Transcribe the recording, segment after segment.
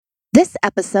This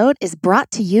episode is brought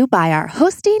to you by our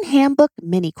Hosting Handbook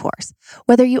mini course.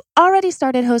 Whether you already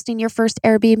started hosting your first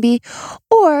Airbnb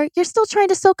or you're still trying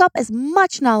to soak up as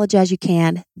much knowledge as you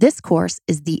can, this course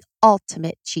is the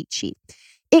ultimate cheat sheet.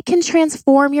 It can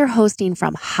transform your hosting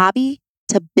from hobby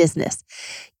to business.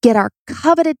 Get our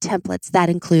coveted templates that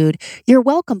include your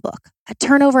welcome book, a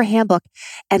turnover handbook,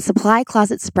 and supply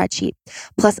closet spreadsheet,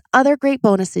 plus other great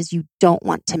bonuses you don't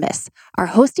want to miss. Our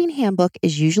hosting handbook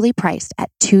is usually priced at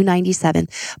 $297,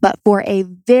 but for a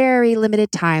very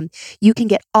limited time, you can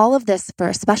get all of this for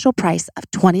a special price of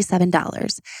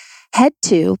 $27. Head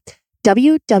to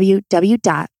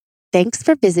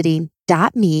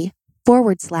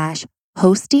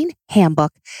www.thanksforvisiting.me/hosting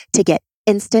handbook to get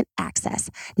instant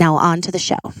access. Now on to the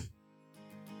show.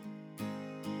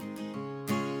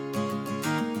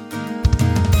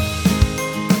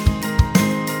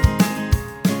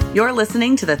 You're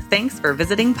listening to the Thanks for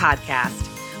Visiting podcast.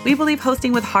 We believe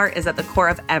hosting with heart is at the core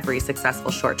of every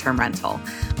successful short-term rental.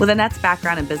 With Annette's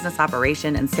background in business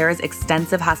operation and Sarah's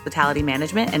extensive hospitality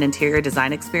management and interior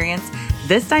design experience,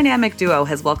 this dynamic duo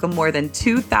has welcomed more than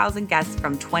 2,000 guests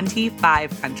from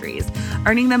 25 countries,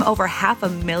 earning them over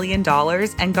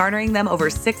 $500,000 and garnering them over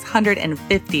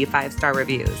 650 five-star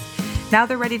reviews. Now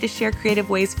they're ready to share creative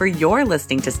ways for your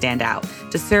listing to stand out,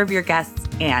 to serve your guests,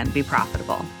 and be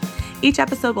profitable. Each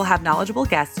episode will have knowledgeable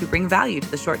guests who bring value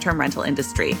to the short-term rental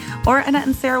industry, or Annette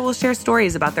and Sarah will share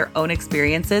stories about their own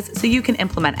experiences so you can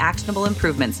implement actionable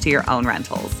improvements to your own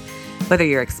rentals. Whether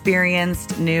you're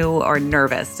experienced, new, or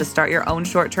nervous to start your own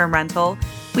short-term rental,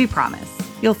 we promise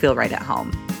you'll feel right at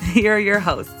home. Here are your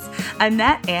hosts,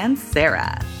 Annette and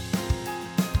Sarah.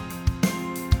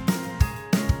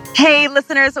 Hey,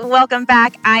 listeners, welcome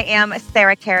back. I am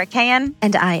Sarah Karakayan.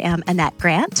 And I am Annette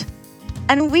Grant.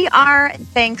 And we are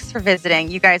Thanks for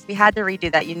Visiting. You guys, we had to redo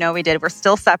that. You know we did. We're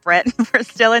still separate. We're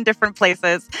still in different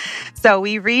places. So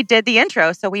we redid the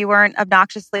intro so we weren't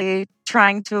obnoxiously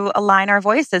trying to align our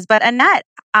voices. But Annette,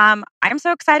 I'm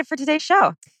so excited for today's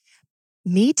show.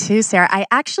 Me too, Sarah. I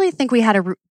actually think we had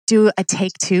to do a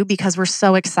take two because we're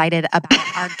so excited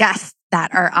about our guests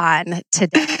that are on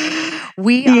today.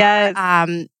 We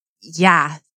are,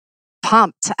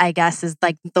 pumped, I guess, is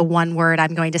like the one word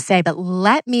I'm going to say. But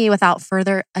let me, without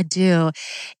further ado,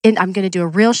 I'm going to do a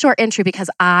real short intro because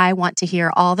I want to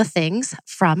hear all the things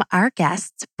from our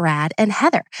guests, Brad and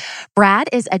Heather. Brad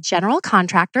is a general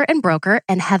contractor and broker,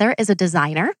 and Heather is a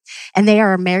designer. And they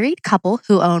are a married couple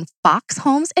who own Fox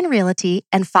Homes and Realty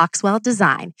and Foxwell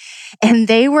Design. And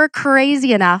they were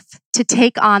crazy enough to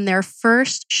take on their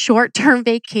first short-term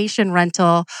vacation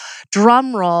rental,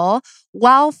 drum roll,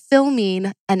 while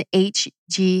filming an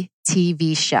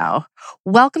HGTV show.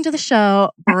 Welcome to the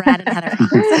show, Brad and Heather.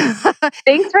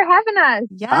 Thanks for having us.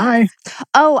 Yes. Hi.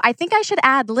 Oh, I think I should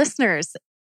add, listeners,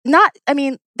 there's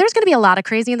going to be a lot of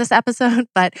crazy in this episode,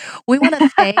 but we want to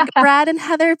thank Brad and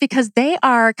Heather because they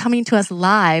are coming to us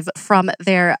live from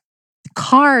their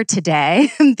car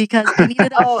today because they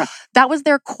needed that was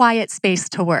their quiet space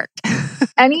to work.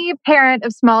 Any parent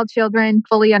of small children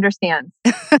fully understands.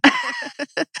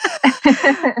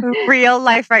 Real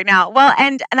life right now. Well,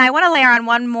 and I want to layer on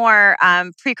one more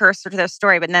precursor to their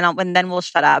story, but then we'll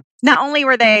shut up. Not only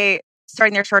were they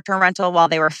starting their short-term rental while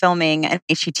they were filming an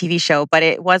HGTV show, but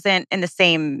it wasn't in the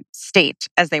same state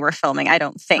as they were filming, I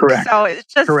don't think. Correct. So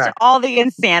it's just all the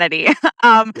insanity.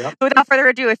 But without further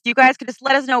ado, if you guys could just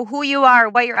let us know who you are,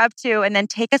 what you're up to, and then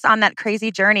take us on that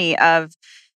crazy journey of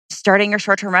starting your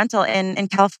short-term rental in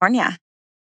California.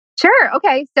 Sure.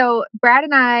 Okay. So Brad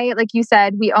and I, like you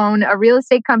said, we own a real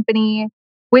estate company,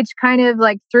 which kind of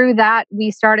like through that,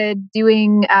 we started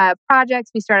doing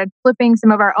projects. We started flipping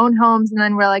some of our own homes. And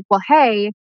then we're like, well,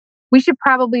 hey, we should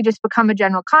probably just become a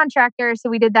general contractor. So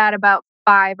we did that about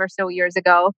 5 or so years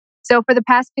ago. So for the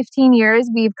past 15 years,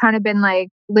 we've kind of been like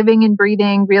living and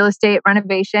breathing real estate,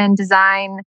 renovation,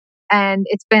 design, and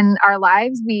it's been our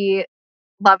lives. We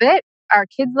love it. Our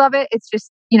kids love it. It's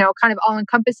just, kind of all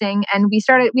encompassing. And we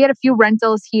had a few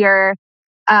rentals here,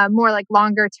 more like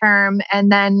longer term. And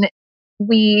then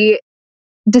we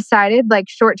decided like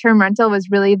short-term rental was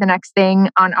really the next thing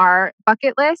on our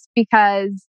bucket list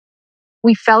because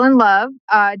we fell in love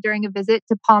during a visit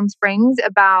to Palm Springs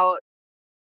that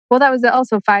was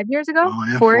also 5 years ago. Oh,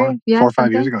 yeah, 4 or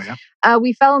 5 years ago, yeah.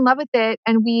 We fell in love with it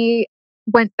and we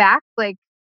went back like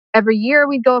every year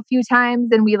we'd go a few times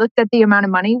and we looked at the amount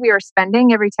of money we were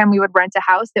spending every time we would rent a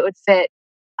house that would fit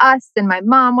us. And my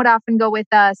mom would often go with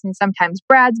us. And sometimes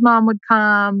Brad's mom would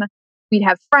come. We'd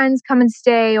have friends come and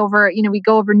stay over, we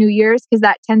go over New Year's because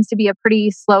that tends to be a pretty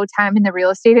slow time in the real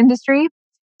estate industry.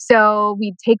 So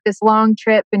we'd take this long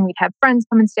trip and we'd have friends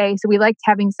come and stay. So we liked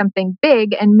having something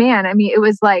big. And man, it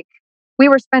was like we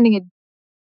were spending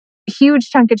a huge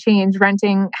chunk of change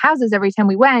renting houses every time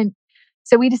we went.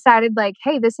 So we decided like,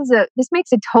 hey, this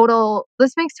makes total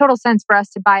sense for us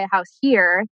to buy a house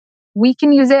here. We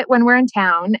can use it when we're in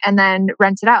town and then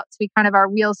rent it out. So our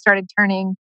wheels started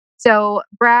turning. So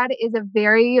Brad is a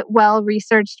very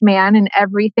well-researched man in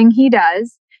everything he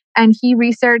does. And he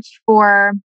researched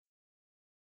for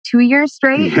 2 years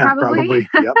straight, probably.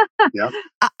 Yep.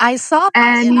 I saw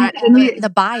that in the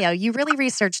bio. You really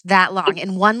researched that long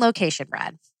in one location,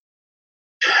 Brad.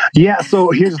 Yeah. So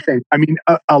here's the thing. I mean,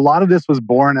 a lot of this was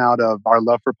born out of our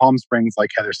love for Palm Springs, like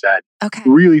Heather said. Okay.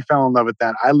 Really fell in love with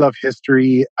that. I love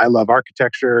history. I love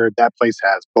architecture. That place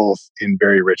has both in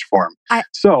very rich form.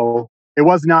 So it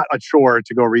was not a chore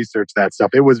to go research that stuff.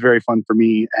 It was very fun for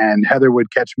me. And Heather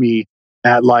would catch me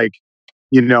at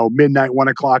midnight,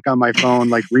 1:00 on my phone,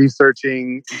 like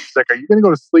researching. And she's like, "Are you going to go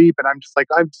to sleep?" And I'm just like,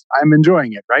 I'm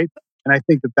enjoying it. Right. And I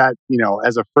think that,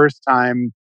 as a first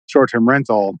time short-term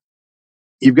rental,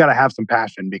 you've got to have some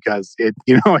passion because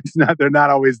they're not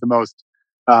always the most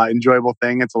enjoyable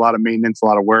thing. It's a lot of maintenance, a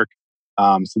lot of work.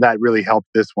 So that really helped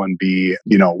this one be,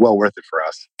 well worth it for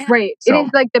us. Right. So, it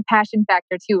is like the passion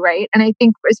factor too, right? And I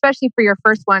think especially for your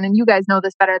first one, and you guys know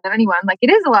this better than anyone, like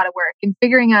it is a lot of work in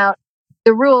figuring out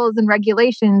the rules and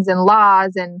regulations and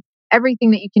laws and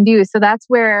everything that you can do. So that's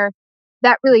where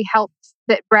that really helps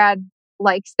that Brad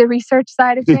likes the research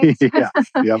side of things.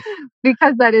 Yep.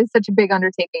 Because that is such a big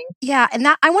undertaking. Yeah. And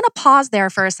I want to pause there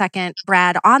for a second,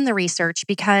 Brad, on the research,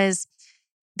 because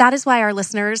that is why our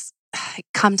listeners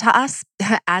come to us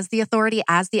as the authority,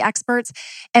 as the experts.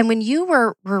 And when you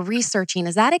were researching,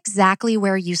 is that exactly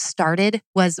where you started,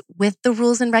 was with the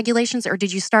rules and regulations, or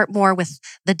did you start more with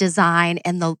the design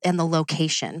and the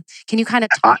location? Can you kind of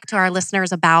talk to our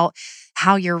listeners about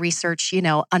how your research,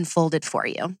 unfolded for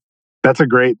you? That's a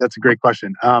great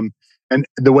question. And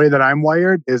the way that I'm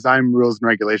wired is I'm rules and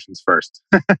regulations first.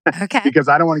 Okay. Because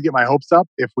I don't want to get my hopes up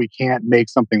if we can't make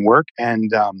something work.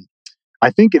 And I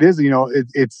think it is,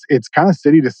 it's kind of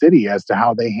city to city as to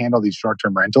how they handle these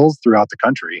short-term rentals throughout the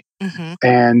country. Mm-hmm.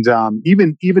 And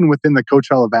even within the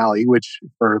Coachella Valley, which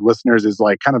for listeners is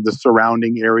like kind of the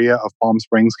surrounding area of Palm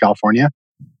Springs, California,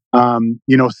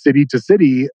 city to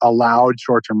city allowed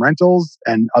short-term rentals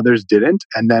and others didn't.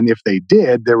 And then if they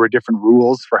did, there were different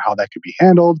rules for how that could be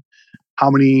handled. How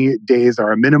many days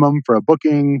are a minimum for a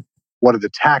booking? What are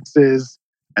the taxes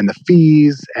and the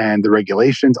fees and the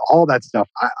regulations? All that stuff.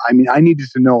 I mean, I needed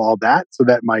to know all that so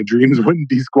that my dreams wouldn't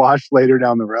be squashed later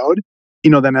down the road.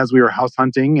 Then as we were house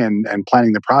hunting and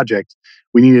planning the project,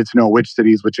 we needed to know which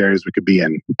cities, which areas we could be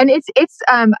in. And it's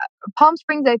Palm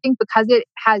Springs, I think, because it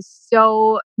has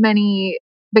so many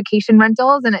vacation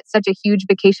rentals and it's such a huge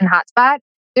vacation hotspot,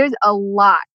 there's a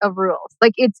lot of rules.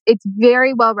 Like it's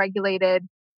very well regulated.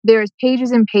 There's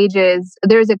pages and pages.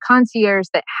 There's a concierge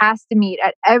that has to meet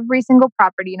at every single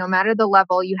property, no matter the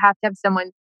level. You have to have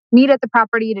someone meet at the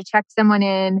property to check someone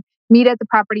in, meet at the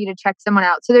property to check someone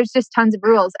out. So there's just tons of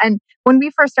rules. And when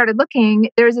we first started looking,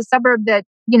 there's a suburb that,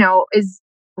 is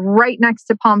right next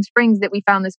to Palm Springs that we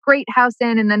found this great house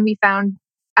in. And then we found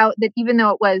out that even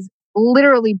though it was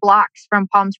literally blocks from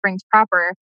Palm Springs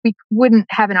proper, we wouldn't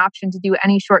have an option to do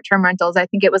any short-term rentals. I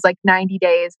think it was like 90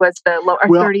 days was the low,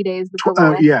 or 30 days was the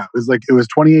lowest. It was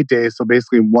 28 days. So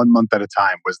basically 1 month at a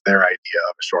time was their idea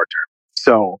of a short-term.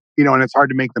 So, and it's hard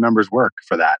to make the numbers work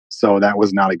for that. So that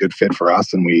was not a good fit for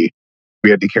us. And we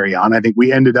had to carry on. I think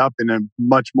we ended up in a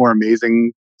much more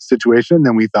amazing situation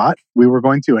than we thought we were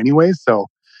going to anyway. So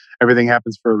everything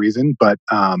happens for a reason. But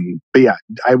yeah,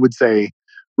 I would say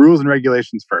rules and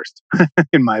regulations first,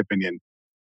 in my opinion.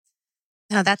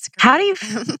 No, that's great.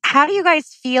 How do you guys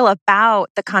feel about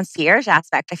the concierge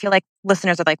aspect? I feel like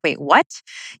listeners are like, wait, what?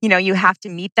 You have to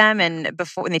meet them and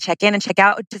before when they check in and check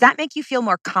out. Does that make you feel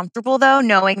more comfortable though,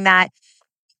 knowing that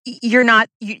you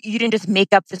didn't just make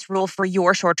up this rule for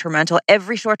your short-term rental?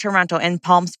 Every short-term rental in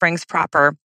Palm Springs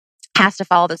proper has to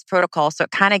follow this protocol. So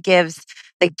it kind of gives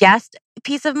the guest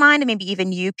peace of mind and maybe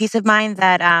even you peace of mind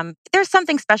that there's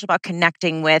something special about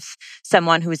connecting with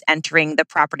someone who's entering the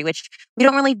property, which we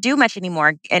don't really do much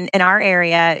anymore. In our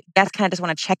area, guests kind of just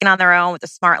want to check in on their own with a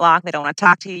smart lock. They don't want to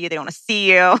talk to you. They don't want to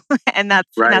see you. And that's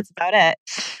about it.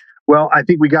 Well, I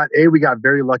think we got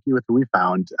very lucky with who we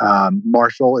found.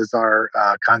 Marshall is our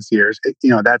concierge.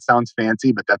 That sounds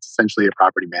fancy, but that's essentially a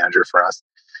property manager for us.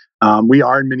 We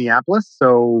are in Minneapolis,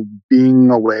 so being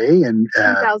away and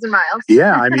 2,000 miles.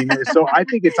 Yeah, I mean, so I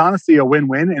think it's honestly a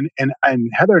win-win. And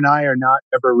Heather and I are not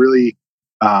ever really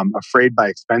afraid by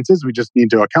expenses. We just need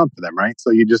to account for them, right?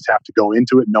 So you just have to go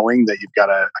into it knowing that you've got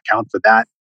to account for that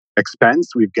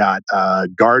expense. We've got a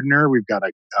gardener, we've got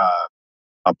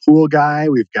a pool guy,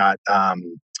 we've got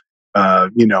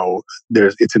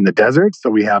it's in the desert, so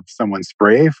we have someone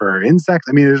spray for insects.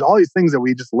 I mean, there's all these things that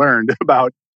we just learned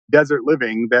about desert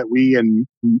living that we in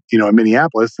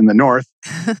Minneapolis in the north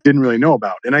didn't really know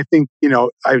about. And I think,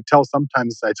 I tell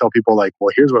people like,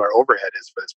 well, here's what our overhead is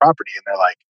for this property. And they're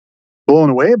like blown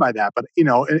away by that. But,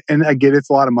 and I get it's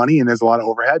a lot of money and there's a lot of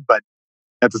overhead, but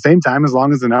at the same time, as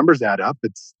long as the numbers add up,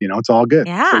 it's all good.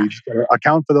 Yeah. So you just gotta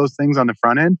account for those things on the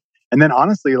front end. And then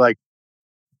honestly, like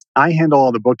I handle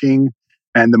all the booking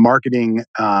and the marketing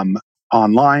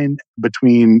online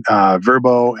between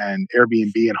Vrbo and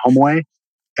Airbnb and HomeAway.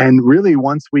 And really,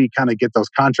 once we kind of get those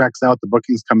contracts out, the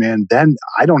bookings come in, then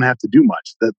I don't have to do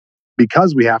much.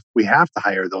 Because we have to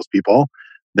hire those people,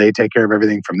 they take care of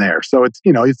everything from there. So it's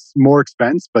it's more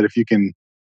expense, but if you can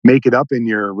make it up in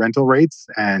your rental rates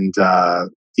and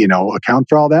account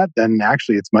for all that, then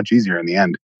actually it's much easier in the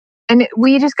end. And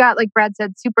we just got, like Brad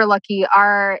said, super lucky.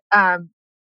 Our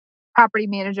property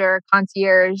manager,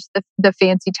 concierge, the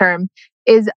fancy term,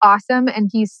 is awesome, and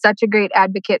he's such a great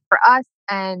advocate for us,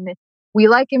 and we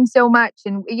like him so much,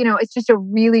 and it's just a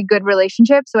really good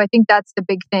relationship. So I think that's the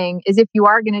big thing, is if you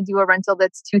are going to do a rental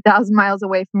that's 2,000 miles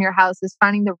away from your house, is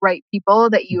finding the right people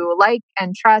that you like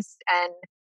and trust and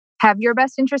have your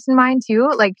best interest in mind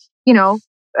too. Like,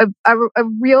 a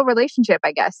real relationship,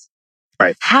 I guess.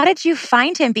 Right. How did you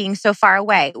find him being so far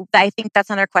away? I think that's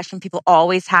another question people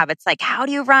always have. It's like, how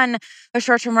do you run a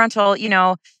short-term rental,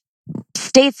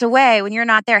 states away when you're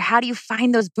not there? How do you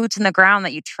find those boots in the ground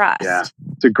that you trust? Yeah,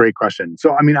 it's a great question.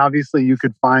 So, I mean, obviously you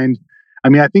could find,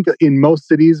 I think in most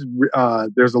cities,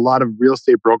 there's a lot of real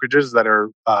estate brokerages that are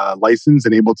licensed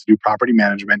and able to do property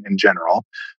management in general.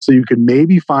 So you could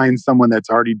maybe find someone that's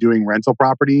already doing rental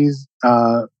properties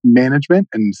management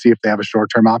and see if they have a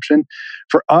short-term option.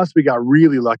 For us, we got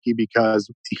really lucky because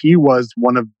he was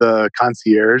one of the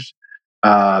concierge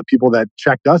people that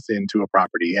checked us into a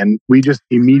property, and we just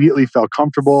immediately felt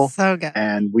comfortable. So good.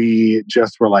 And we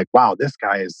just were like, wow, this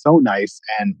guy is so nice.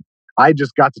 And I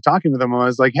just got to talking with him. And I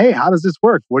was like, hey, how does this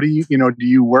work? What do you, do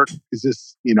you work? Is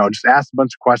this, just ask a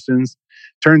bunch of questions.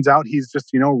 Turns out he's just,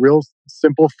 real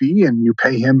simple fee, and you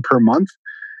pay him per month.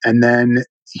 And then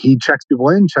he checks people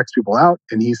in, checks people out.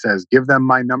 And he says, give them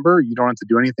my number. You don't have to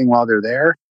do anything while they're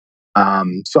there.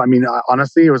 So,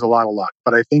 honestly, it was a lot of luck,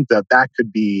 but I think that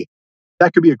could be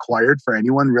acquired for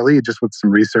anyone really, just with some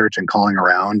research and calling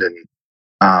around. And,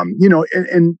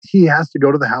 and he has to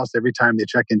go to the house every time they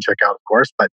check in, check out, of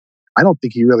course, but I don't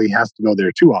think he really has to go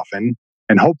there too often.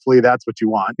 And hopefully that's what you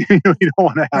want. You don't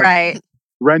want to have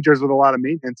renters with a lot of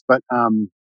maintenance, but,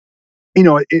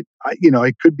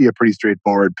 it could be a pretty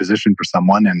straightforward position for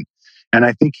someone. And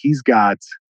I think he's got,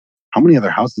 how many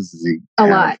other houses does he have? A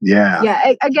lot. Yeah.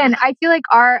 Yeah. Again, I feel like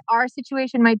our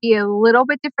situation might be a little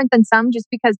bit different than some, just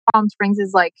because Palm Springs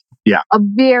is like a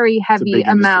very heavy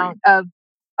amount of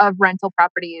rental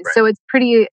properties. Right. So it's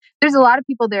there's a lot of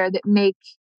people there that make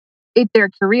it their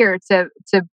career to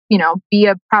be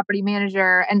a property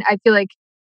manager. And I feel like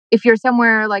if you're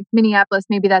somewhere like Minneapolis,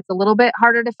 maybe that's a little bit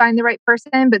harder to find the right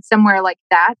person, but somewhere like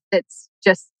that's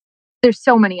just, there's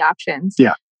so many options.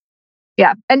 Yeah.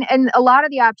 Yeah. And a lot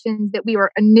of the options that we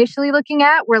were initially looking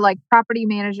at were like property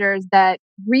managers that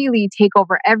really take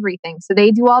over everything. So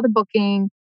they do all the booking,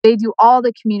 they do all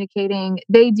the communicating,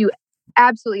 they do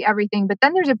absolutely everything. But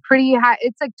then there's a pretty high,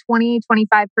 it's like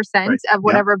 20-25% of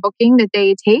whatever booking that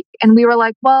they take. And we were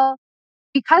like, well,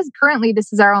 because currently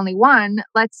this is our only one,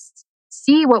 let's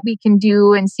see what we can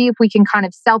do and see if we can kind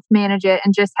of self-manage it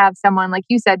and just have someone, like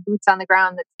you said, boots on the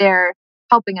ground that's there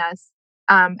helping us.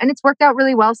 And it's worked out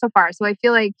really well so far. So I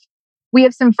feel like we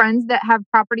have some friends that have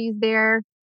properties there,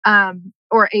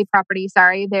 or a property,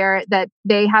 there, that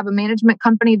they have a management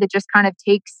company that just kind of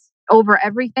takes over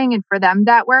everything. And for them,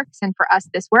 that works. And for us,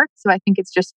 this works. So I think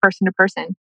it's just person to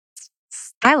person.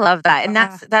 I love that. And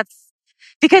that's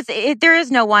because there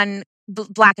is no one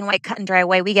black and white, cut and dry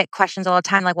way. We get questions all the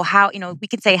time like, well, how, we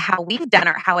can say how we've done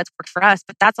or how it's worked for us.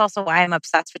 But that's also why I'm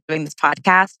obsessed with doing this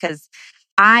podcast, because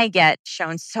I get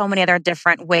shown so many other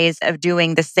different ways of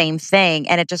doing the same thing,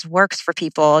 and it just works for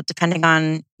people depending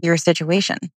on your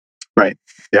situation. Right.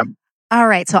 Yep. All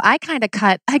right. So I kind of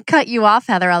cut you off,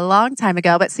 Heather, a long time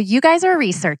ago. But so you guys are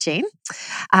researching,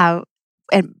 and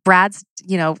Brad's,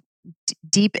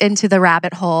 deep into the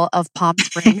rabbit hole of Palm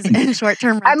Springs and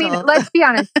short-term rentals. I mean, let's be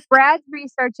honest. Brad's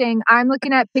researching. I'm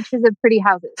looking at pictures of pretty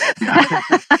houses.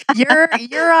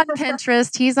 You're on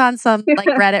Pinterest. He's on some like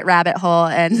Reddit rabbit hole.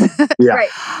 And Right.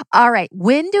 All right.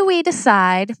 When do we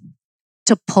decide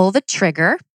to pull the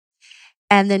trigger,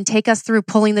 and then take us through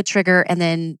pulling the trigger and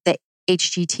then the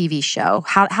HGTV show?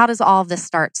 How does all of this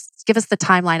start? Give us the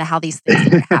timeline of how these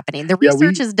things are happening. The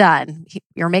research is done.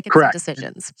 You're making some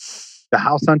decisions. The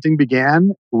house hunting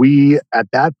began. We, at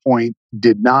that point,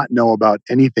 did not know about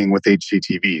anything with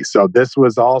HGTV. So this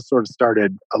was all sort of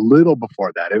started a little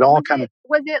before that. It all kind of...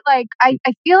 Was it like, I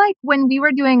feel like when we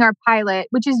were doing our pilot,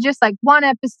 which is just like one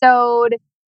episode,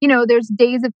 there's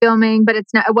days of filming, but it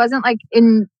wasn't like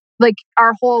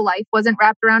our whole life wasn't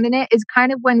wrapped around in it, is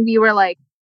kind of when we were like,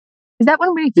 is that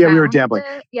when we... Yeah, we were dabbling.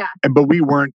 Yeah. But we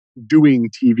weren't doing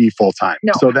TV full time.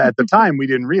 No. So that at the time, we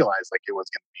didn't realize like it was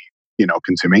going to be,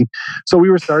 consuming. So we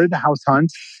were started to house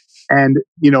hunt. And,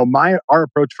 our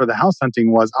approach for the house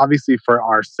hunting was obviously for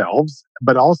ourselves,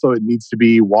 but also it needs to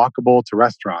be walkable to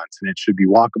restaurants and it should be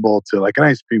walkable to like an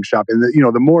ice cream shop. And,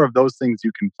 the more of those things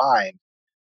you can find,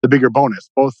 the bigger bonus,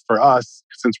 both for us,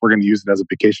 since we're going to use it as a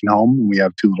vacation home and we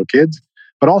have 2 little kids,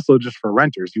 but also just for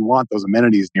renters. You want those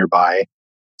amenities nearby.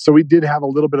 So we did have a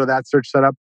little bit of that search set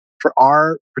up. For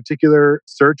our particular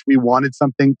search, we wanted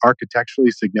something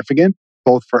architecturally significant,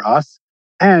 both for us,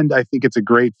 and I think it's a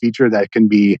great feature that can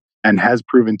be and has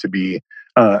proven to be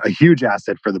a huge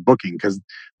asset for the booking, because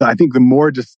I think the more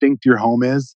distinct your home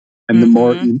is and the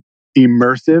more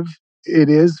immersive it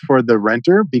is for the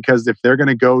renter, because if they're going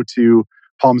to go to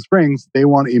Palm Springs, they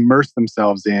want to immerse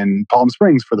themselves in Palm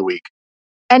Springs for the week.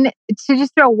 And to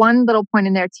just throw one little point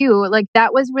in there too, like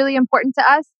that was really important to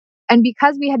us. And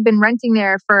because we had been renting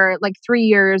there for like 3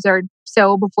 years or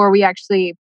so before we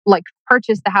actually like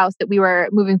purchased the house that we were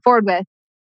moving forward with,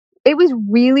 it was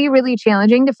really, really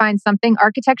challenging to find something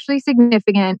architecturally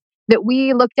significant that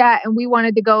we looked at and we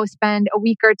wanted to go spend a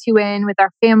week or 2 in with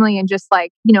our family and just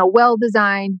like,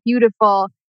 well-designed, beautiful,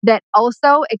 that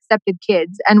also accepted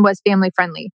kids and was family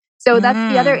friendly. So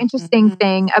that's the other interesting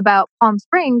thing about Palm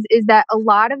Springs, is that a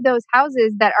lot of those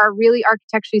houses that are really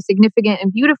architecturally significant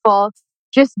and beautiful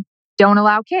just don't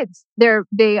allow kids. There's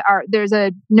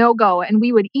a no-go. And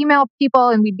we would email people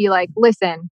and we'd be like,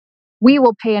 listen, we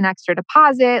will pay an extra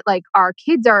deposit. Like our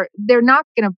kids they're not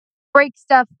going to break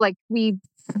stuff. Like we're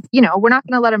not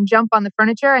going to let them jump on the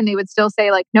furniture. And they would still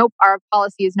say like, nope, our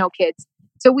policy is no kids.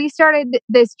 So we started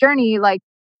this journey. Like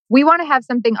we want to have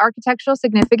something architecturally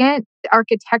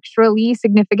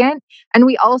significant. And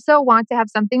we also want to have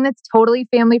something that's totally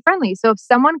family friendly. So if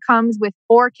someone comes with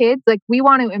 4 kids, like we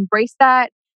want to embrace that.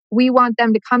 We want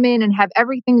them to come in and have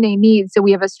everything they need. So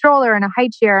we have a stroller and a high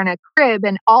chair and a crib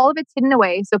and all of it's hidden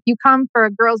away. So if you come for a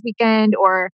girls' weekend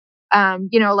or,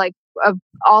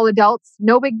 all adults,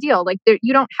 no big deal. Like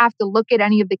you don't have to look at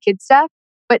any of the kids stuff,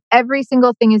 but every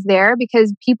single thing is there,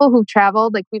 because people who've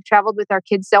traveled, like we've traveled with our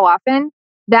kids so often,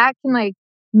 that can like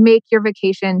make your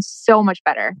vacation so much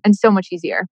better and so much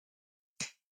easier.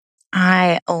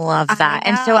 I love that.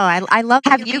 And so I love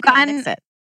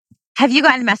have you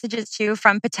gotten messages too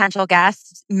from potential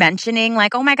guests mentioning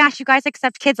like, oh my gosh, you guys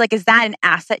accept kids? Like, is that an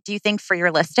asset, do you think, for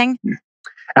your listing?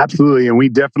 Absolutely. And we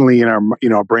definitely in our,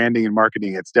 branding and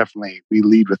marketing, we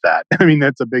lead with that. I mean,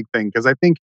 that's a big thing, because I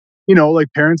think,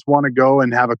 like parents want to go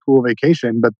and have a cool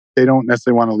vacation, but they don't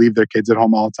necessarily want to leave their kids at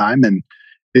home all the time. And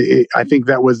I think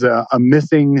that was a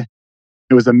missing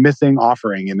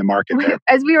offering in the market there.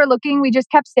 As we were looking, we just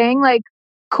kept saying like,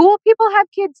 cool people have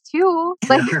kids too.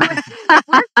 Like we're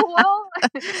cool.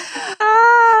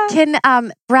 Can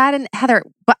Brad and Heather,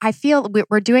 but I feel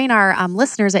we're doing our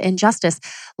listeners an injustice.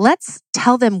 Let's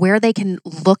tell them where they can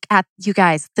look at you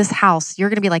guys. This house, you're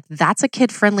going to be like, that's a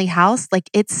kid-friendly house. Like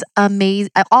it's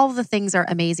amazing. All of the things are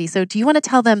amazing. So do you want to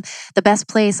tell them the best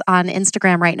place on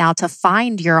Instagram right now to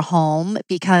find your home?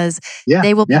 Because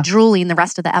they will be drooling the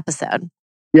rest of the episode.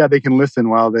 Yeah, they can listen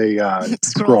while they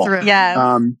scroll through.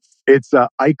 Yeah. It's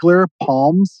Eichler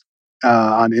Palms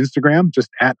on Instagram, just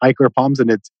at Eichler Palms, and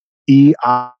it's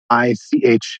EICHLER.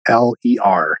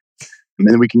 And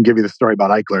then we can give you the story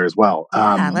about Eichler as well.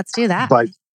 Let's do that. But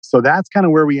so that's kind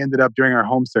of where we ended up during our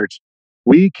home search.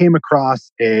 We came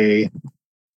across and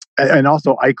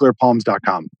also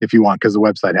eichlerpalms.com if you want, because the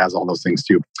website has all those things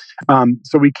too.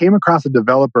 So we came across a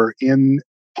developer in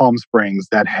Palm Springs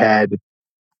that had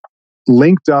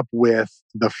linked up with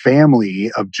the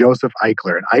family of Joseph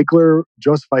Eichler. And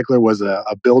Joseph Eichler was a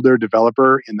builder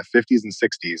developer in the 50s and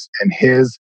 60s. And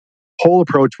his whole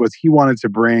approach was he wanted to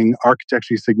bring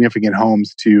architecturally significant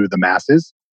homes to the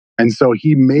masses. And so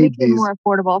he made them more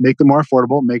affordable, make them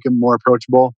more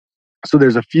approachable. So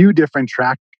there's a few different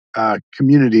tract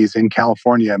communities in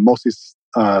California, mostly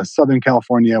Southern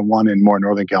California, one in more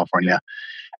Northern California.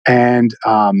 And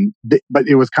but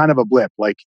it was kind of a blip.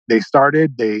 Like they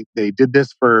did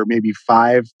this for maybe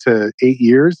 5 to 8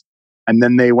 years, and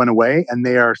then they went away. And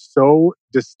they are so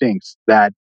distinct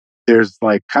that there's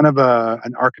like kind of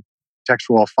an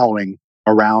architectural following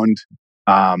around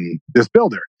this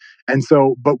builder. And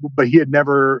so, but he had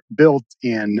never built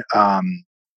in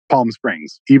Palm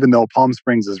Springs, even though Palm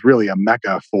Springs is really a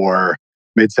mecca for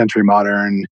mid-century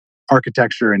modern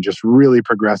architecture and just really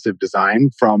progressive design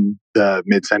from the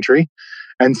mid-century.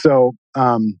 And so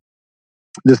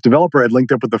this developer had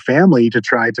linked up with the family to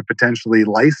try to potentially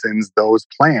license those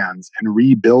plans and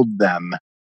rebuild them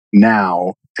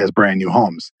now as brand new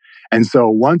homes. And so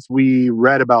once we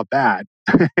read about that,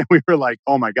 we were like,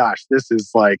 oh my gosh,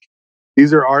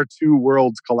 these are our two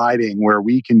worlds colliding, where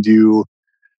we can do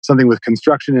something with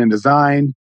construction and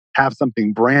design, have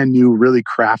something brand new, really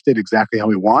crafted exactly how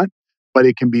we want, but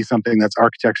it can be something that's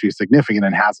architecturally significant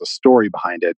and has a story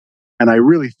behind it. And I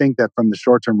really think that from the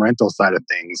short-term rental side of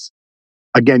things,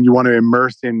 again, you want to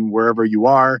immerse in wherever you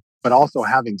are, but also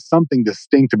having something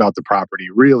distinct about the property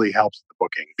really helps the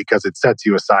booking, because it sets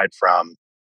you aside from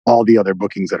all the other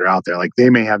bookings that are out there. Like, they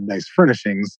may have nice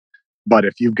furnishings, but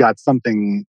if you've got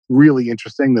something really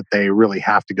interesting that they really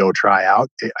have to go try out,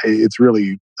 it's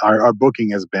really, our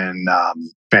booking has been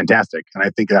fantastic. And I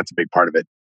think that's a big part of it.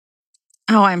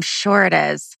 Oh, I'm sure it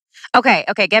is. Okay.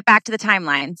 Get back to the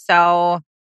timeline. So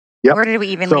where did we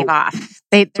even leave off?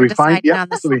 We find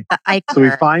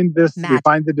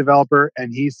the developer,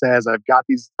 and he says, I've got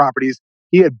these properties.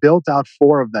 He had built out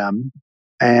 4 of them,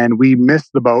 and we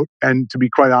missed the boat. And to be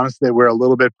quite honest, they were a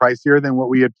little bit pricier than what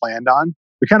we had planned on.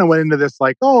 We kind of went into this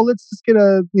like, oh, let's just get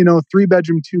a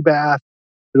 3-bedroom, 2-bath.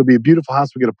 It'll be a beautiful house.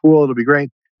 We get a pool. It'll be great.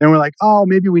 Then we're like, oh,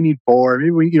 maybe we need 4.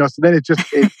 Maybe we, so then it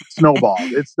snowballed.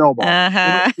 It snowballed.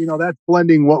 Uh-huh. And, that's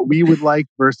blending what we would like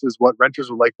versus what renters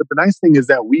would like. But the nice thing is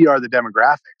that we are the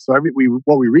demographic. So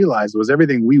what we realized was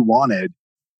everything we wanted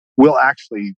will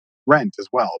actually rent as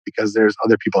well, because there's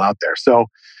other people out there. So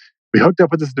we hooked up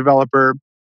with this developer.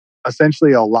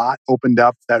 Essentially, a lot opened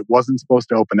up that wasn't supposed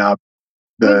to open up.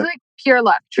 It was like pure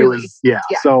luck, truly. Yeah.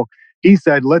 So he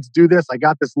said, let's do this. I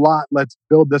got this lot. Let's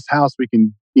build this house. We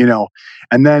can,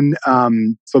 and then,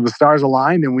 so the stars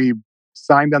aligned and we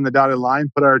signed on the dotted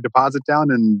line, put our deposit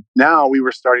down, and now we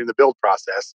were starting the build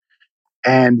process.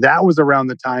 And that was around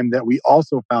the time that we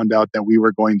also found out that we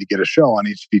were going to get a show on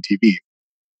HGTV.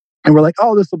 And we're like,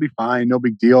 oh, this will be fine. No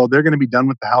big deal. They're going to be done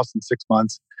with the house in 6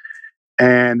 months.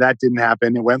 And that didn't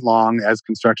happen. It went long, as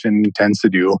construction tends to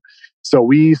do. So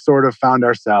we sort of found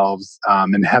ourselves,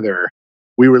 and Heather,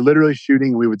 we were literally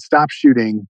shooting. We would stop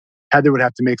shooting. Heather would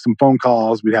have to make some phone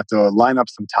calls. We'd have to line up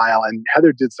some tile. And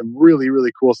Heather did some really,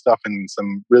 really cool stuff and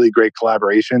some really great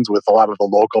collaborations with a lot of the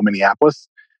local Minneapolis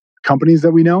companies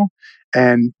that we know.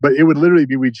 But it would literally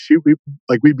be,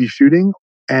 we'd be shooting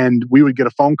and we would get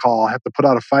a phone call, have to put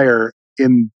out a fire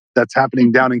that's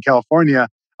happening down in California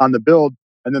on the build.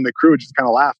 And then the crew would just kind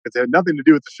of laugh because it had nothing to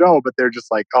do with the show, but they're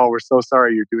just like, oh, we're so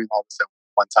sorry you're doing all this at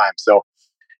one time. So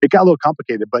it got a little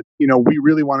complicated, but we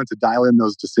really wanted to dial in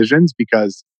those decisions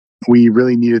because we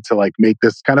really needed to make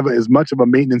this kind of as much of a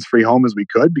maintenance-free home as we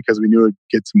could, because we knew it would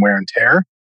get some wear and tear,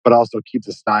 but also keep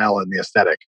the style and the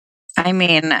aesthetic. I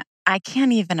mean, I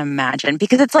can't even imagine,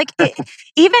 because it's like,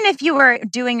 even if you were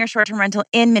doing your short-term rental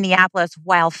in Minneapolis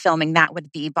while filming, that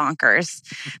would be bonkers.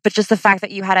 But just the fact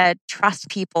that you had to trust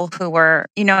people who were,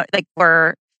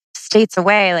 were states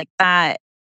away like that,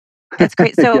 that's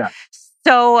great. So, Yeah.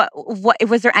 So what,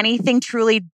 was there anything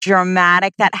truly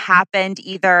dramatic that happened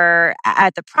either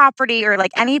at the property or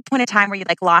any point in time where you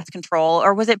lost control?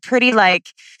 Or was it pretty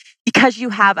because you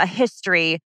have a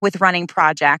history with running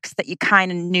projects that you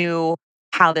kind of knew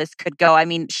how this could go? I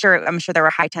mean, I'm sure there were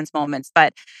high tense moments,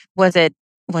 but was it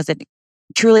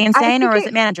truly insane or was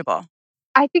it manageable?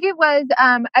 I think it was,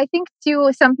 I think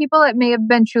to some people it may have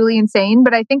been truly insane,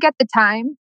 but I think at the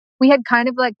time we had kind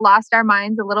of lost our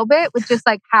minds a little bit with just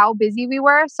how busy we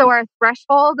were. So our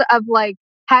threshold of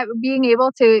being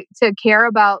able to care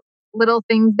about little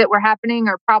things that were happening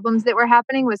or problems that were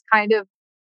happening was kind of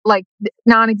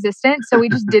non-existent. So we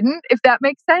just didn't, if that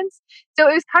makes sense. So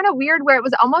it was kind of weird where it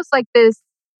was almost like this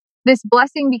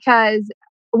blessing, because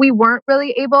we weren't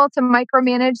really able to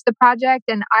micromanage the project,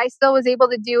 and I still was able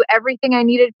to do everything I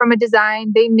needed from a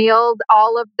design. They nailed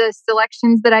all of the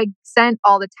selections that I sent,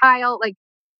 all the tile.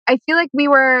 I feel like we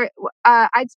were,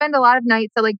 I'd spend a lot of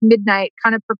nights at midnight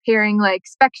kind of preparing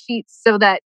spec sheets so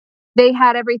that they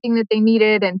had everything that they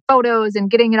needed and photos and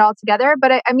getting it all together.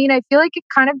 But I feel like it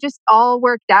kind of just all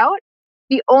worked out.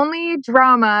 The only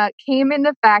drama came in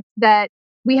the fact that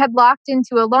we had locked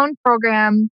into a loan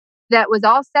program that was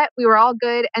all set. We were all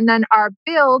good. And then our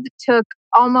build took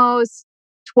almost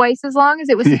twice as long as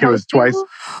it was supposed to. It was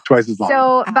twice as long.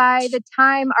 So by the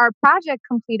time our project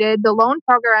completed, the loan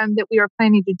program that we were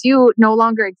planning to do no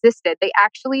longer existed. They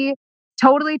actually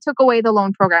totally took away the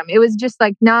loan program. It was just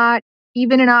not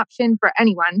even an option for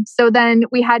anyone. So then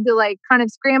we had to like kind of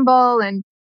scramble and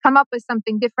come up with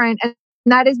something different. And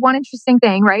that is one interesting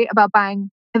thing, right, about buying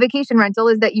a vacation rental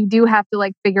is that you do have to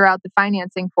like figure out the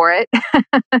financing for it.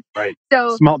 Right.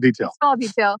 So small detail.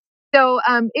 So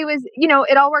it was,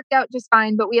 it all worked out just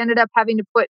fine, but we ended up having to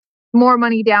put more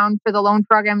money down for the loan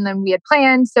program than we had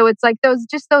planned. So it's like those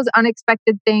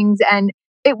unexpected things. And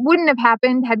it wouldn't have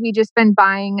happened had we just been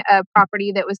buying a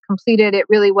property that was completed. It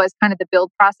really was kind of the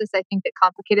build process, I think, that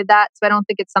complicated that. So I don't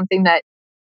think it's something that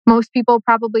most people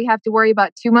probably have to worry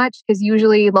about too much because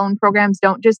usually loan programs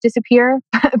don't just disappear.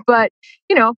 But,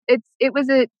 it was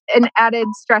an added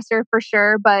stressor for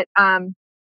sure. But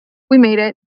we made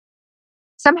it.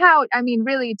 Somehow, I mean,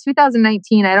 really,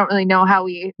 2019, I don't really know how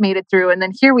we made it through. And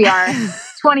then here we are,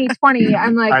 2020.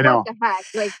 I'm like, what the heck?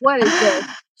 Like, what is this?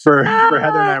 For Heather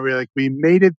and I, we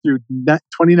made it through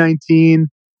 2019.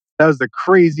 That was the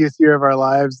craziest year of our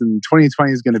lives, and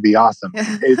 2020 is going to be awesome.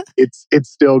 It's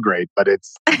still great, but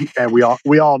and we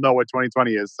all know what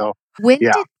 2020 is. So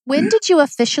when did you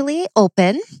officially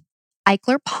open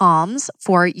Eichler Palms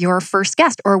for your first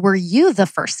guest, or were you the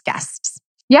first guests?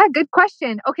 Yeah, good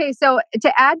question. Okay, so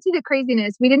to add to the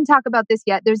craziness, we didn't talk about this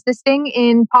yet. There's this thing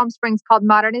in Palm Springs called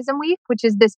Modernism Week, which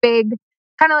is this big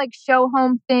kind of like show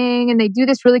home thing. And they do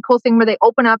this really cool thing where they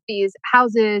open up these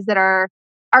houses that are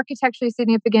architecturally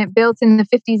significant, built in the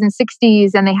 50s and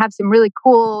 60s. And they have some really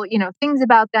cool, things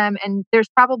about them. And there's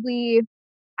probably,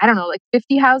 I don't know, like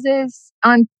 50 houses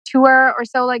on tour or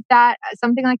so like that,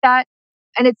 something like that.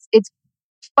 And it's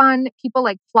fun. People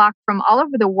like flock from all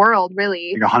over the world,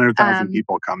 really. Like 100,000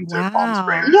 people come to Palm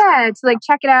Springs. Yeah, to like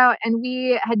check it out. And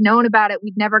we had known about it.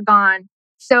 We'd never gone.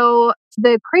 So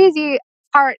the crazy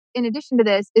part, in addition to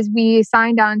this, is we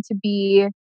signed on to be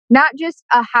not just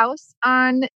a house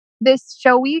on this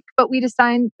show week, but we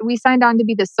signed on to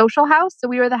be the social house. So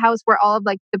we were the house where all of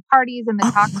like the parties and the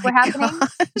talks were happening.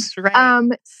 Gosh,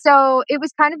 right. So it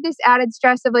was kind of this added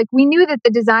stress of like, we knew that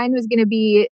the design was going to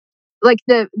be like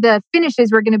the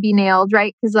finishes were going to be nailed,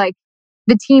 right? Because like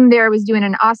the team there was doing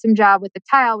an awesome job with the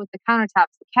tile, with the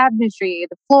countertops, the cabinetry,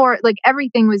 the floor, like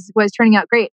everything was turning out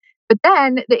great. But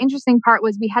then the interesting part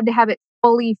was we had to have it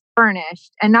fully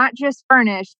furnished, and not just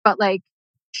furnished, but like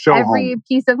show every home.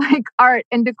 piece of like art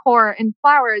and decor and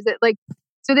flowers.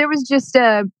 So there was just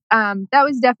that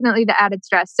was definitely the added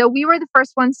stress. So we were the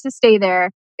first ones to stay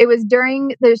there. It was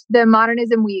during the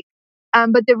Modernism Week.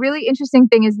 But the really interesting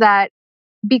thing is that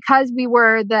because we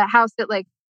were the house that like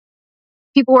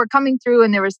people were coming through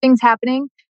and there was things happening,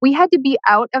 we had to be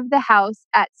out of the house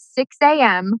at 6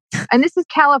 a.m. And this is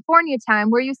California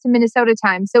time. We're used to Minnesota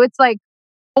time. So it's like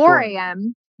 4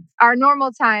 a.m., our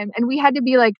normal time. And we had to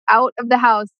be like out of the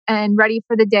house and ready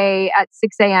for the day at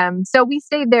 6 a.m. So we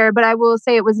stayed there, but I will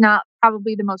say it was not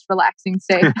probably the most relaxing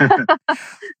stay.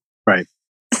 Right.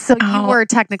 So you were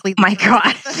technically, my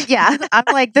God. Yeah. I'm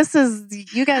like,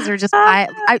 you guys are just,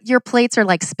 your plates are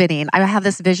like spinning. I have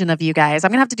this vision of you guys. I'm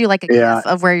going to have to do like a gif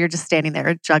of where you're just standing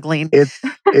there juggling. It's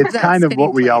kind of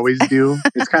what we always do.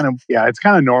 It's kind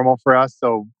of normal for us.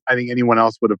 So I think anyone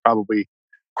else would have probably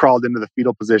crawled into the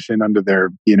fetal position under their,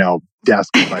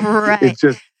 desk. But right.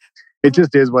 It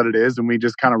just is what it is. And we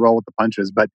just kind of roll with the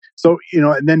punches. But so,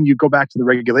 and then you go back to the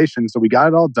regulations. So we got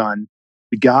it all done.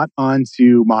 We got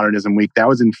onto Modernism Week. That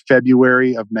was in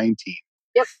February of 19.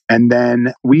 Yep. And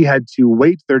then we had to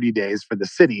wait 30 days for the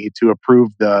city to approve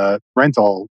the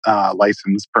rental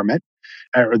license permit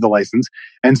or the license.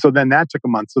 And so then that took a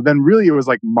month. So then really it was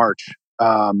like March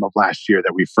of last year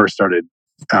that we first started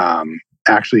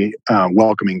actually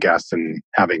welcoming guests and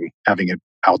having it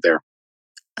out there.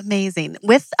 Amazing.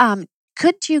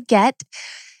 Did you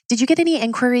get any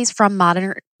inquiries from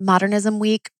Modernism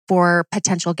Week for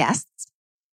potential guests?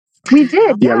 We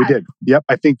did. Yeah, we did. Yep.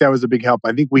 I think that was a big help.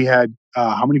 I think we had,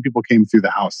 how many people came through the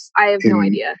house? I have no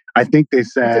idea. I think they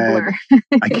said, it's a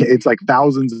blur. It's like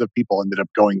thousands of people ended up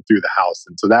going through the house.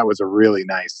 And so that was a really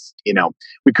nice,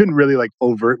 we couldn't really like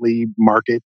overtly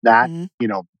market that,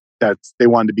 they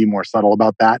wanted to be more subtle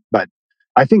about that. But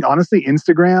I think honestly,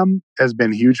 Instagram has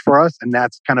been huge for us. And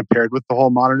that's kind of paired with the whole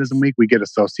Modernism Week. We get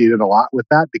associated a lot with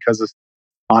that because it's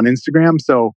on Instagram.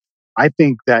 So I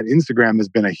think that Instagram has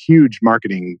been a huge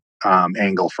marketing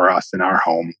angle for us in our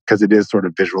home because it is sort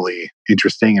of visually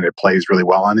interesting and it plays really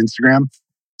well on Instagram.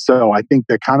 So I think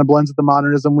that kind of blends with the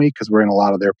Modernism Week because we're in a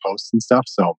lot of their posts and stuff.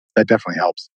 So that definitely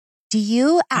helps. Do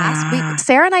you ask,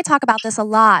 Sarah and I talk about this a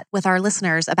lot with our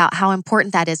listeners about how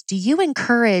important that is. Do you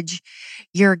encourage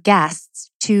your guests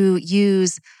to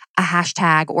use a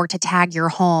hashtag or to tag your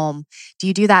home? Do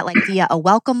you do that like via a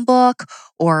welcome book,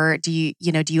 or do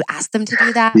you ask them to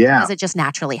do that? Yeah. Or does it just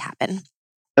naturally happen?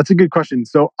 That's a good question.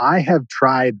 So I have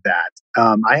tried that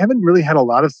I haven't really had a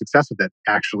lot of success with it,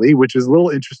 actually, which is a little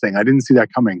interesting. I didn't see that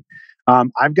coming.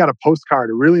 I've got a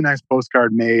really nice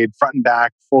postcard made, front and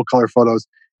back, full color photos,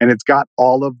 and it's got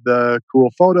all of the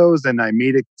cool photos, and I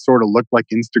made it sort of look like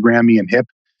Instagram-y and hip.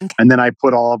 Okay. And then I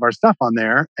put all of our stuff on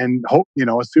there and hope,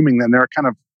 assuming then they're kind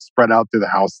of spread out through the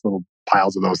house, little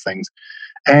piles of those things.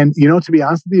 And, to be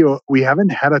honest with you, we haven't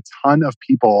had a ton of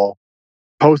people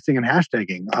posting and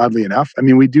hashtagging, oddly enough. I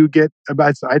mean, we do get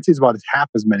I'd say it's about half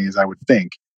as many as I would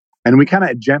think. And we kind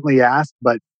of gently ask,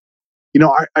 but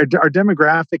our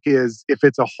demographic is, if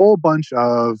it's a whole bunch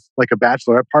of like a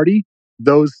bachelorette party,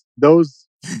 those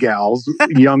gals,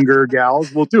 younger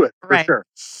gals, will do it for sure.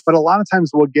 But a lot of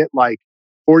times we'll get like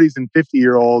 40s and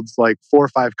 50-year-olds, like 4 or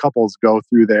 5 couples go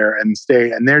through there and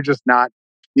stay, and they're just not,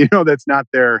 that's not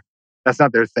their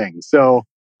thing. So,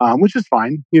 which is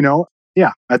fine,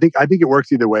 Yeah, I think it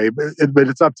works either way, but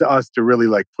it's up to us to really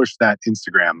like push that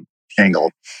Instagram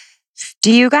angle.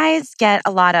 Do you guys get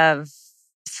a lot of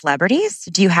celebrities?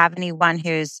 Do you have anyone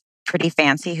who's pretty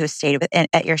fancy who stayed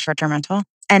at your short-term rental?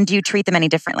 And do you treat them any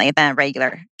differently than a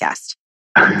regular guest?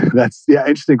 That's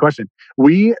interesting question.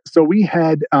 We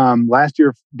had last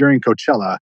year during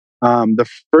Coachella,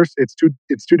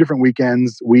 it's two different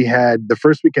weekends. We had the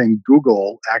first weekend,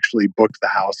 Google actually booked the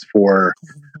house for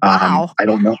wow. I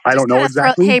don't know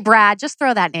exactly. Hey Brad, just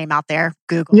throw that name out there.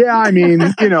 Google. Yeah, I mean,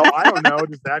 I don't know.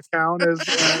 Does that count as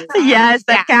yes,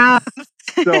 that counts.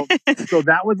 So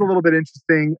that was a little bit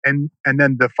interesting, and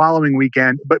then the following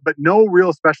weekend, but no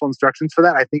real special instructions for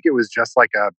that. I think it was just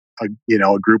like a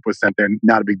group was sent there,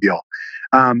 not a big deal.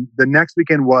 The next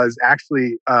weekend was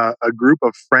actually a group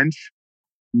of French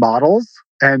models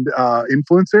and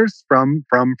influencers from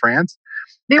France.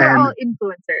 They were all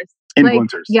influencers.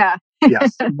 Influencers, yeah,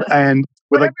 yes, and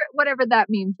whatever that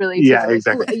means, really. Yeah,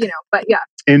 exactly. But yeah,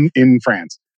 in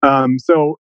France.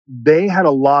 So they had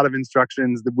a lot of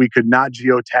instructions that we could not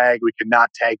geotag, we could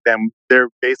not tag them.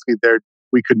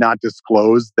 We could not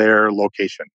disclose their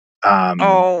location.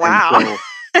 Oh wow.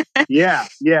 So, yeah,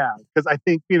 because I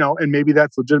think and maybe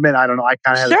that's legitimate. I don't know. I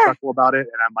kind of had a chuckle about it,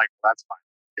 and I'm like, well, that's fine.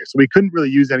 Okay, so we couldn't really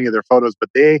use any of their photos, but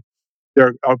their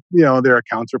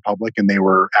accounts are public, and they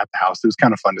were at the house. It was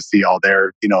kind of fun to see all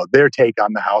their take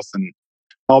on the house and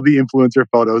all the influencer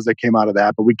photos that came out of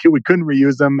that. But we couldn't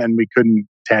reuse them, and we couldn't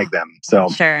tag them. So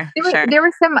sure. There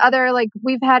were some other, like,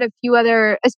 we've had a few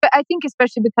other, I think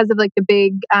especially because of like the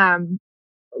big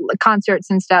concerts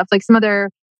and stuff, like some other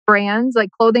brands, like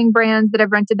clothing brands that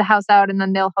have rented the house out, and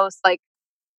then they'll host like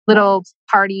little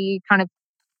party kind of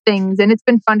things, and it's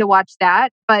been fun to watch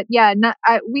that. But yeah,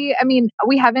 we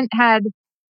haven't had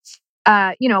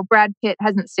Brad Pitt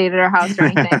hasn't stayed at our house or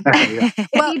anything.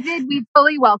 Well, he did, we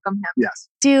fully welcome him.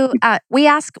 Yes. We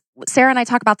ask, Sarah and I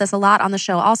talk about this a lot on the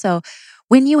show also,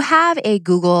 when you have a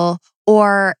Google,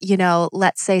 or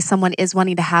let's say someone is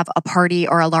wanting to have a party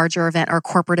or a larger event or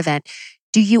corporate event,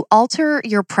 do you alter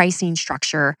your pricing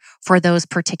structure for those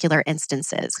particular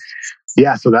instances?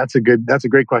 Yeah, so that's a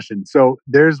great question. So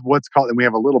there's what's called, and we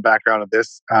have a little background of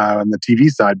this on the TV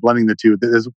side, blending the two.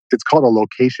 It's called a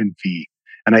location fee.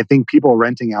 And I think people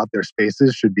renting out their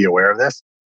spaces should be aware of this.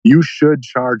 You should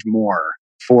charge more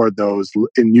for those,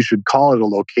 and you should call it a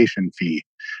location fee,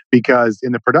 because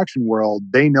in the production world,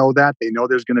 they know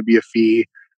there's going to be a fee,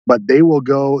 but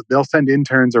they'll send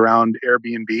interns around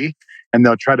Airbnb and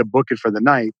they'll try to book it for the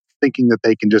night, thinking that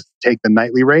they can just take the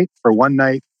nightly rate for one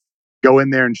night, go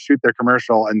in there and shoot their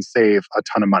commercial and save a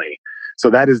ton of money. So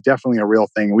that is definitely a real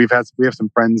thing. We have some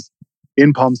friends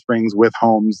in Palm Springs with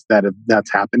homes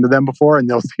that's happened to them before, and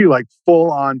they'll see like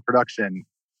full on production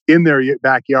in their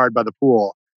backyard by the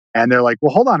pool. And they're like,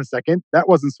 well, hold on a second. That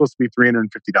wasn't supposed to be $350.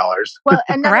 Well,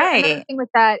 another thing with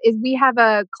that is we have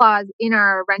a clause in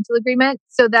our rental agreement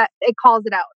so that it calls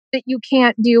it out, that you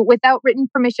can't do, without written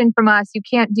permission from us, you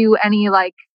can't do any,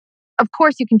 like, of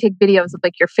course you can take videos of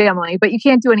like your family, but you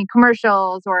can't do any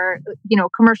commercials or,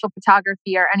 commercial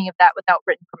photography or any of that without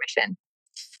written permission.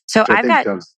 So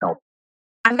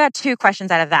I've got 2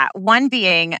 questions out of that. One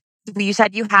being, you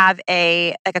said you have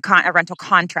a rental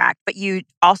contract, but you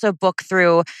also book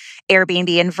through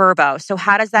Airbnb and Vrbo. So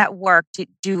how does that work?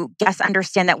 Do guests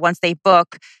understand that once they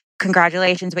book,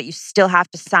 congratulations, but you still have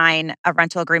to sign a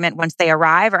rental agreement once they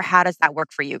arrive? Or how does that work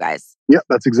for you guys? Yep,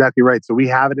 that's exactly right. So we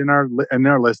have it in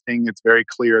our listing. It's very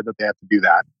clear that they have to do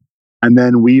that. And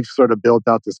then we've sort of built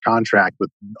out this contract with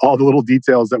all the little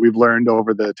details that we've learned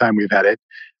over the time we've had it.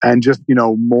 And just,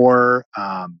 more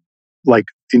like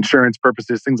insurance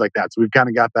purposes, things like that. So we've kind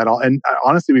of got that all. And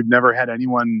honestly, we've never had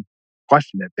anyone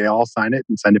question it. They all sign it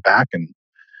and send it back. And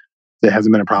it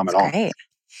hasn't been a problem at all. Great.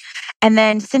 And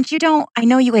then since I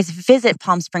know you guys visit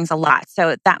Palm Springs a lot,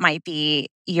 so that might be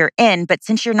you're in. But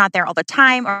since you're not there all the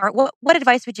time, or what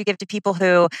advice would you give to people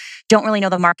who don't really know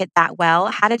the market that well?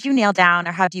 How did you nail down,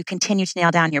 or how do you continue to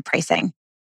nail down your pricing?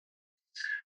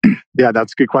 Yeah,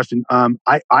 that's a good question.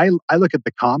 I look at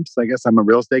the comps. I guess I'm a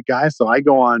real estate guy, so I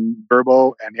go on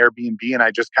Vrbo and Airbnb, and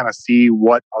I just kind of see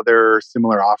what other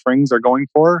similar offerings are going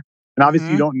for. And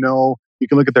obviously, you don't know. You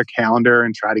can look at their calendar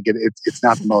and try to get it. It's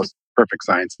not the most perfect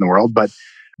science in the world, but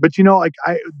like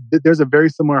there's a very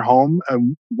similar home,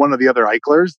 one of the other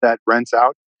Eichlers that rents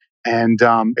out, and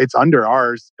it's under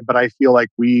ours, but I feel like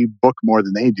we book more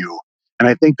than they do, and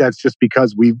I think that's just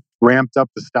because we've ramped up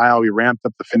the style, we ramped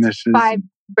up the finishes.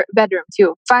 5-bedroom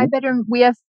too. 5-bedroom. We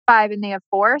have 5 and they have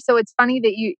 4. So it's funny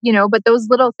that you know, but those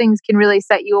little things can really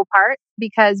set you apart,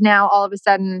 because now all of a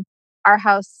sudden our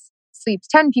house sleeps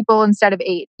 10 people instead of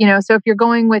 8, you know? So if you're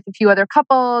going with a few other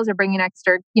couples or bringing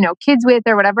extra, kids with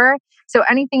or whatever. So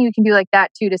anything you can do like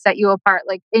that too, to set you apart.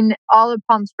 Like in all of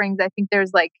Palm Springs, I think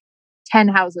there's like 10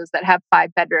 houses that have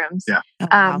 5 bedrooms. Yeah.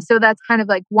 Wow. So that's kind of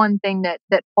like one thing that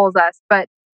pulls us. But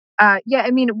yeah,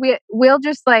 I mean, we'll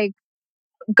just like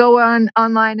go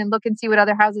online and look and see what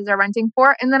other houses are renting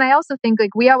for. And then I also think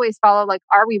like we always follow, like,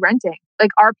 are we renting?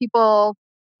 Like, are people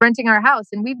renting our house?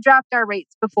 And we've dropped our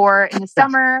rates before in the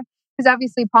summer, because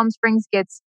obviously Palm Springs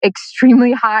gets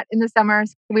extremely hot in the summer.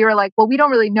 So we were like, well, we don't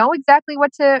really know exactly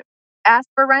what to ask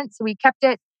for rent. So we kept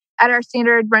it at our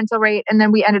standard rental rate. And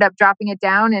then we ended up dropping it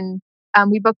down. And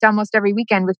we booked almost every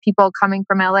weekend with people coming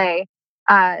from LA.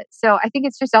 So I think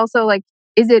it's just also like,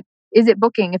 is it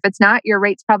booking? If it's not, your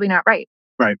rate's probably not right.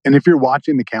 Right. And if you're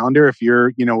watching the calendar, if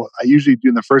you're, I usually do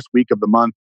in the first week of the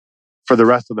month, for the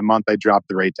rest of the month, I drop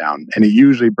the rate down. And it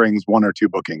usually brings 1 or 2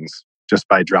 bookings just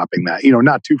by dropping that,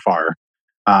 not too far,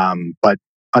 but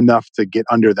enough to get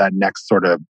under that next sort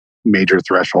of major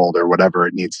threshold or whatever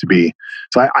it needs to be.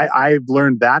 So I've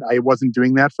learned that. I wasn't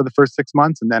doing that for the first 6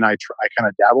 months. And then I kind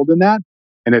of dabbled in that,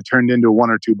 and it turned into 1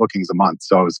 or 2 bookings a month.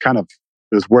 So it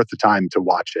was worth the time to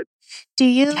watch it. Do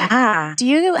you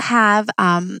have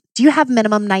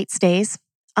minimum night stays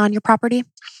on your property?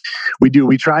 We do.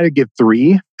 We try to get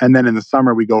 3, and then in the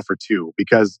summer we go for 2,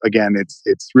 because again,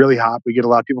 it's really hot. We get a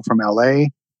lot of people from LA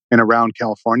and around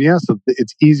California, so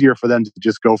it's easier for them to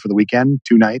just go for the weekend,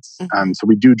 2 nights. So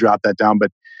we do drop that down,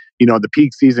 but the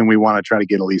peak season we want to try to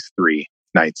get at least 3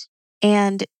 nights.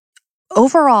 And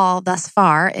overall, thus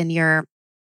far in your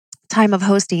time of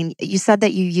hosting, you said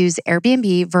that you use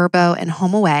Airbnb, Vrbo, and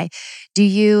HomeAway. Do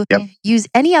you use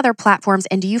any other platforms,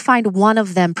 and do you find one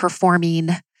of them performing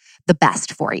the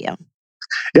best for you?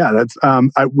 Yeah, that's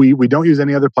we don't use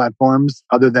any other platforms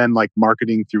other than like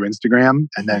marketing through Instagram,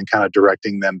 and then kind of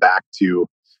directing them back to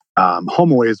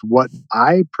HomeAway is what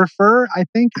I prefer. I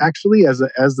think actually as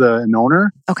an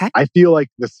owner, I feel like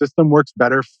the system works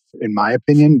better in my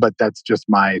opinion, but that's just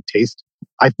my taste.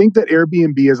 I think that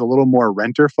Airbnb is a little more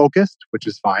renter focused, which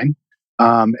is fine.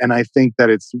 And I think that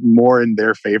it's more in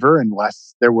their favor,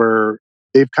 unless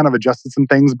they've kind of adjusted some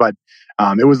things, but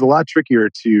it was a lot trickier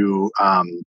to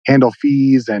handle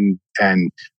fees and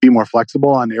be more flexible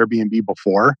on Airbnb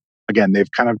before. Again,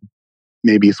 they've kind of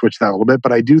maybe switched that a little bit,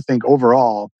 but I do think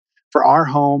overall for our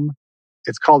home,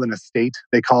 it's called an estate.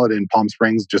 They call it in Palm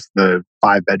Springs, just the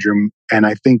 5-bedroom. And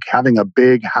I think having a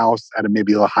big house at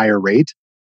maybe a higher rate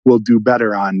will do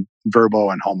better on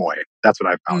Vrbo and HomeAway. That's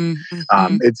what I've found.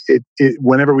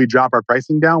 Whenever we drop our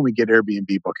pricing down, we get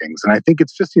Airbnb bookings. And I think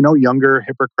it's just, younger,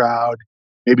 hipper crowd,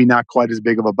 maybe not quite as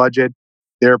big of a budget.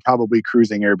 They're probably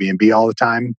cruising Airbnb all the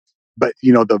time. But,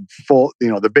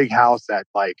 the big house at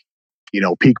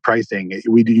peak pricing,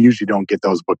 we usually don't get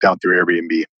those booked out through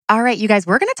Airbnb. All right, you guys,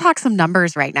 we're going to talk some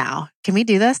numbers right now. Can we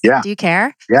do this? Yeah. Do you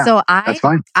care? Yeah, so that's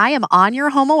fine. I am on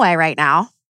your HomeAway right now.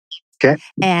 Okay.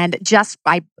 And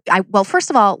well, first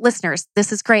of all, listeners,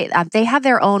 this is great. They have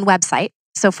their own website.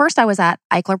 So first I was at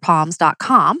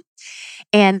eichlerpalms.com,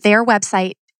 and their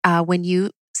website, when you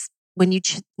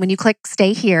click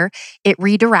stay here, it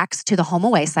redirects to the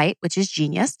HomeAway site, which is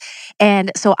genius.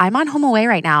 And so I'm on HomeAway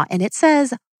right now, and it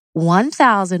says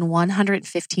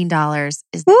 $1,115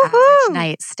 is the average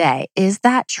night stay. Is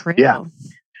that true? Yeah,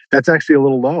 that's actually a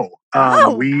little low.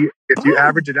 If you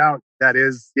average it out, that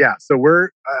is, So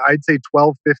we're, I'd say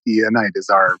 $1,250 a night is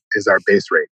our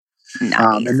base rate.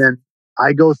 Nice. And then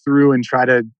I go through and try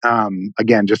to,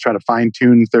 just try to fine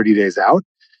tune 30 days out.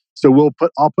 So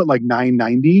I'll put like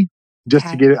 $990 just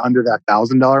to get it under that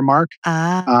 $1,000 mark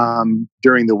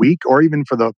during the week, or even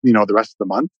for the rest of the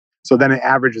month. So then it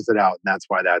averages it out, and that's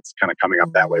why that's kind of coming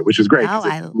up that way, which is great because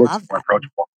it looks more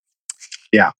approachable.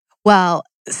 Yeah. Well,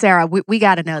 Sarah, we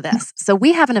got to know this. So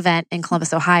we have an event in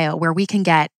Columbus, Ohio, where we can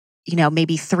get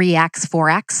maybe 3x,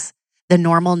 4x the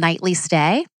normal nightly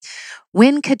stay.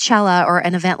 when Coachella or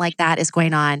an event like that is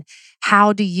going on,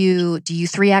 how do you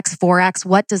 3X, 4X?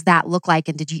 What does that look like?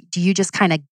 And do you just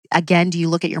kind of, again, do you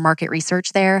look at your market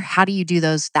research there? How do you do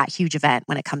that huge event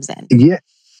when it comes in? Yeah,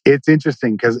 it's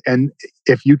interesting and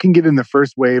if you can get in the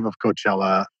first wave of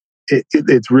Coachella,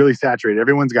 it's really saturated.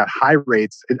 Everyone's got high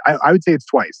rates. I would say it's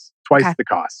twice okay. the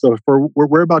cost. So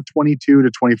we're about $2,200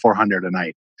 to $2,400 a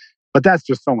night. But that's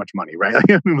just so much money, right?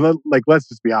 Like, let's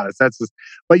just be honest. That's just,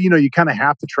 but you kind of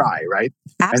have to try, right?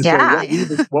 Absolutely. And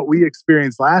so what we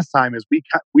experienced last time is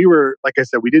we were, like I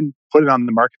said, we didn't put it on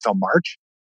the market till March,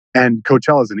 and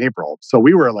Coachella's in April, so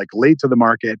we were like late to the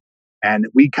market, and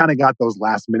we kind of got those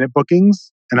last minute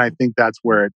bookings, and I think that's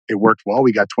where it worked well.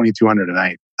 We got $2,200 a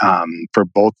night for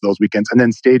both those weekends, and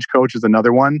then Stagecoach is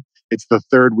another one. It's the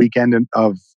third weekend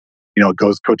of it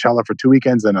goes Coachella for 2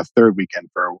 weekends and a third weekend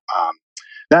for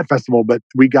that festival, but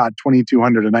we got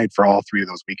 $2,200 a night for all 3 of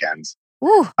those weekends.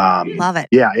 Ooh, love it.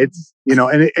 Yeah, it's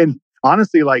and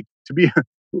honestly, like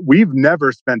we've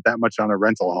never spent that much on a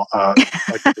rental, like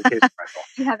a vacation rental.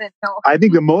 You haven't, no. I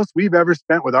think the most we've ever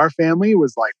spent with our family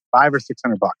was like $500 or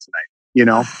 $600 a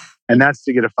night. And that's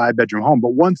to get a 5-bedroom home.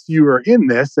 But once you are in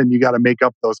this, and you got to make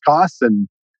up those costs, and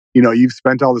you've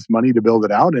spent all this money to build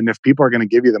it out, and if people are going to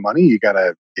give you the money, you got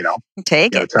to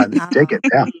take it. Try to take it.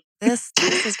 Yeah. This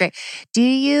is great. Do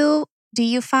you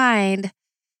find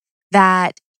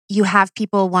that you have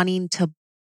people wanting to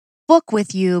book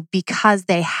with you because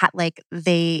they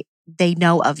they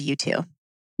know of you too?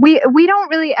 We don't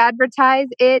really advertise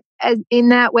it as in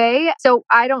that way. So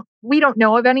we don't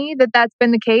know of any that's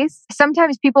been the case.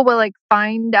 Sometimes people will like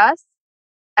find us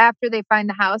after they find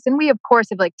the house, and we of course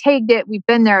have like tagged it. We've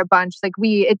been there a bunch. Like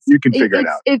you can figure it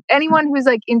out. If anyone who's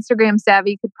like Instagram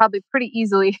savvy could probably pretty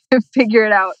easily figure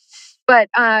it out. But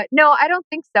no, I don't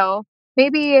think so.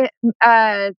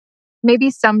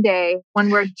 Maybe someday when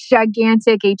we're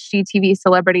gigantic HGTV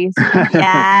celebrities.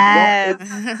 Yes.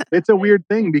 Well, it's a weird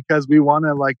thing because we want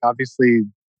to like obviously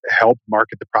help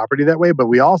market the property that way, but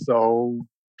we also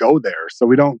go there. So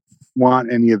we don't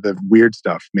want any of the weird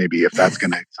stuff, maybe, if that's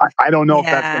going to, I don't know if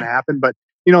that's going to happen, but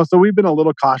so we've been a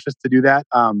little cautious to do that.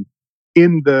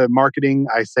 In the marketing,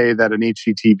 I say that an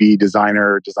HGTV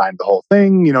designer designed the whole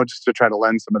thing, just to try to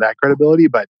lend some of that credibility,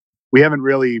 but we haven't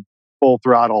really full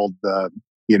throttled the,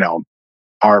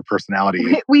 our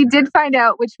personality. We did find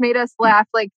out, which made us laugh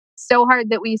like so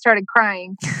hard that we started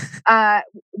crying,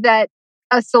 that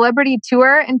a celebrity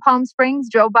tour in Palm Springs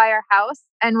drove by our house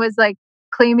and was like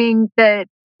claiming that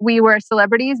we were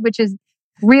celebrities, which is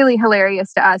really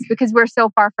hilarious to us because we're so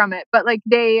far from it. But like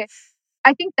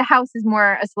I think the house is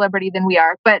more a celebrity than we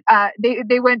are, but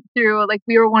they went through, like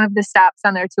we were one of the stops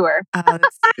on their tour. I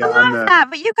love that.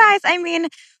 But you guys, I mean,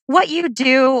 what you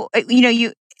do,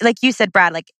 you like you said,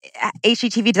 Brad, like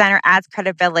HGTV designer adds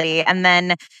credibility, and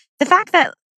then the fact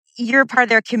that you're part of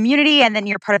their community and then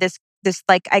you're part of this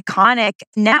like iconic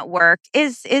network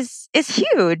is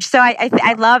huge. So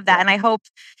I love that, and I hope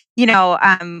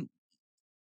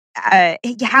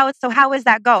how is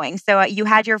that going? So you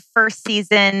had your first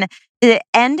season. Did it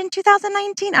end in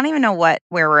 2019? I don't even know where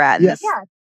we're at. Yes.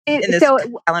 In this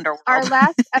calendar world. Our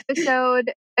last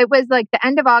episode, it was like the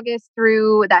end of August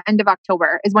through the end of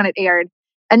October is when it aired.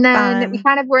 And then we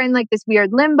kind of were in like this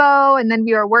weird limbo. And then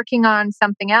we were working on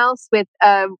something else with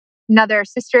another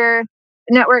sister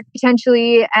network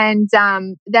potentially. And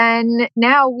then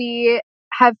now we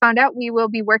have found out we will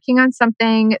be working on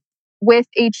something with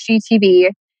HGTV.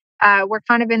 We're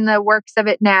kind of in the works of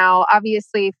it now.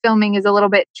 Obviously, filming is a little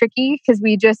bit tricky because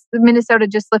Minnesota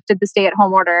just lifted the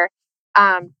stay-at-home order.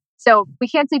 So we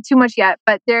can't say too much yet,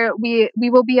 but we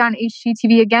will be on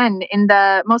HGTV again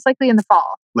most likely in the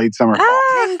fall. Late summer.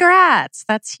 Congrats.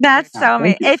 That's so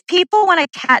amazing. If people want to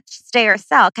catch Stay or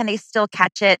Sell, can they still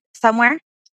catch it somewhere?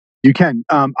 You can.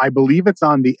 I believe it's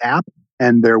on the app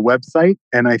and their website.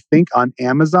 And I think on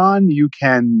Amazon, you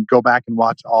can go back and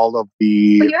watch all of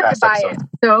the past episodes.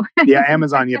 So yeah,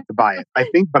 Amazon, you have to buy it. I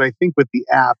think with the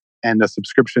app and a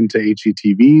subscription to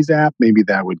HGTV's app, maybe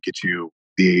that would get you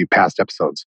the past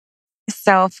episodes.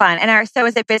 So fun. And so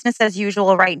is it business as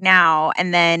usual right now?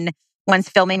 And then once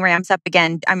filming ramps up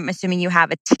again, I'm assuming you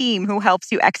have a team who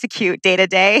helps you execute day to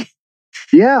day.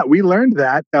 Yeah, we learned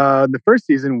that the first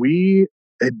season we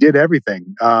did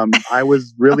everything. I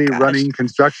was really running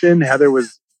construction. Heather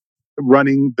was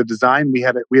running the design. We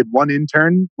had one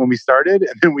intern when we started,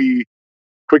 and then we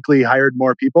quickly hired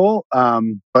more people.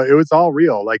 But it was all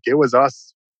real. Like it was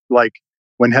us. Like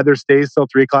when Heather stays till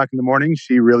 3:00 in the morning,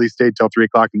 she really stayed till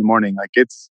 3:00 in the morning. Like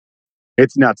it's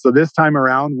nuts. So this time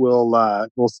around, we'll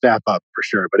staff up for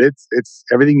sure. But it's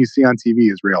everything you see on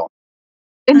TV is real.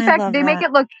 In fact, they make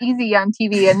it look easy on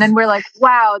TV, and then we're like,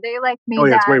 wow, they like made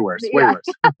that. It's way worse. Way worse.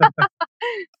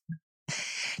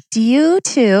 Do you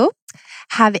two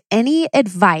have any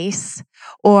advice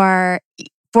or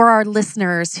for our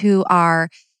listeners who are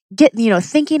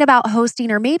thinking about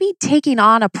hosting or maybe taking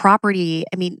on a property?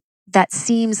 I mean, that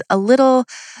seems a little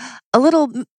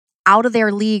out of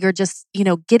their league, or just,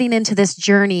 getting into this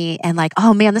journey and like,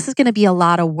 oh man, this is going to be a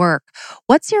lot of work.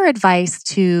 What's your advice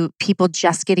to people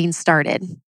just getting started?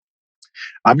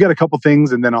 I've got a couple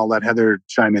things, and then I'll let Heather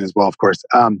chime in as well, of course.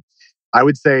 I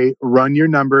would say run your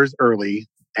numbers early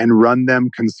and run them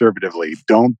conservatively.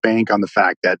 Don't bank on the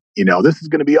fact that, this is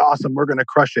going to be awesome, we're going to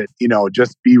crush it.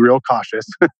 Just be real cautious.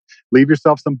 Leave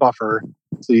yourself some buffer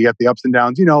so you get the ups and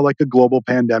downs, like a global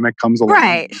pandemic comes along.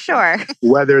 Right, sure.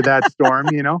 Weather that storm,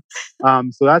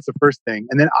 So that's the first thing.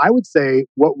 And then I would say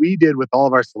what we did with all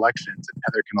of our selections, and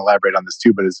Heather can elaborate on this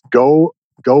too, but is go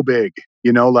big.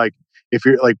 Like if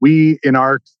you're like we in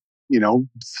our,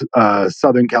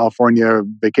 Southern California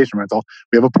vacation rental,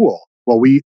 we have a pool. Well,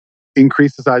 we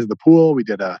increased the size of the pool. We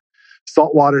did a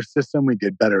saltwater system. We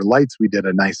did better lights. We did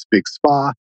a nice big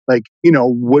spa. Like,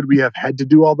 would we have had to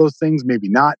do all those things? Maybe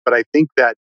not. But I think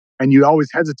that, and you always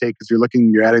hesitate because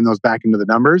you're adding those back into the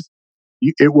numbers.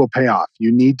 It will pay off.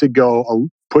 You need to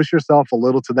push yourself a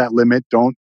little to that limit.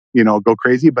 Don't, go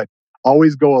crazy, but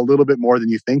always go a little bit more than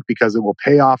you think, because it will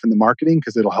pay off in the marketing,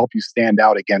 because it'll help you stand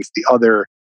out against the other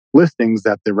listings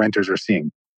that the renters are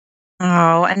seeing.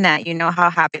 Oh, Annette, you know how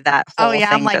happy that whole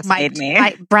thing just made me.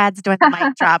 Brad's doing the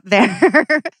mic drop there.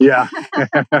 Yeah.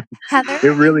 Heather?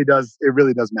 It really does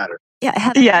matter. Yeah,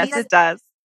 Heather, yes, it does.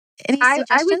 Any suggestions?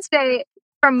 I would say,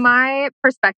 from my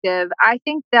perspective, I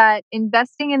think that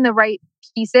investing in the right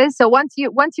pieces. So once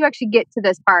you actually get to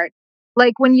this part,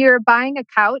 like when you're buying a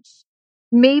couch,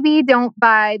 maybe don't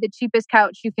buy the cheapest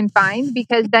couch you can find,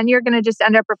 because then you're going to just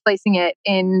end up replacing it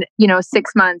in,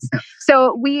 6 months.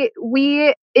 So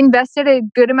we invested a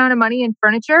good amount of money in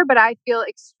furniture, but I feel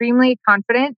extremely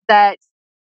confident that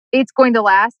it's going to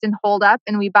last and hold up.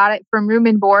 And we bought it from Room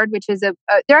and Board, which is they're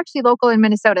actually local in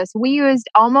Minnesota. So we used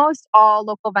almost all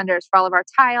local vendors for all of our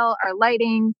tile, our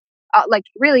lighting, like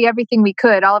really everything we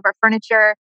could, all of our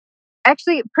furniture.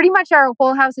 Actually, pretty much our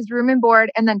whole house is Room and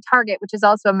Board, and then Target, which is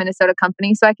also a Minnesota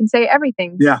company. So I can say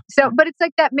everything. Yeah. So, but it's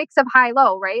like that mix of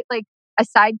high-low, right? Like a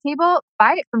side table,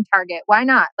 buy it from Target. Why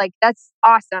not? Like, that's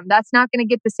awesome. That's not going to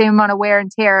get the same amount of wear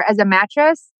and tear as a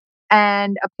mattress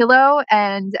and a pillow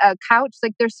and a couch.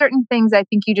 Like, there's certain things I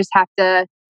think you just have to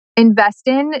invest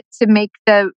in to make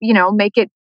make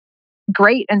it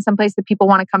great and someplace that people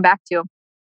want to come back to.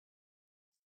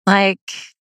 Like,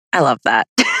 I love that.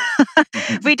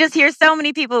 We just hear so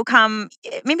many people who come,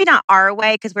 maybe not our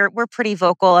way, because we're pretty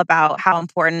vocal about how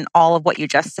important all of what you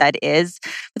just said is.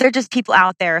 But there are just people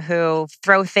out there who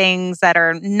throw things that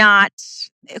are not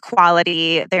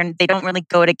quality. They don't really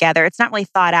go together. It's not really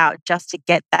thought out just to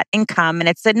get that income. And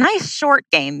it's a nice short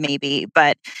game, maybe.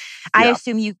 But I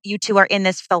assume you two are in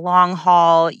this for the long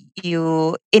haul. And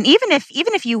even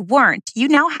if you weren't, you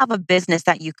now have a business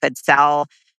that you could sell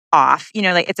off.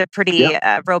 Like it's a pretty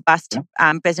robust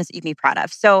business that you can be proud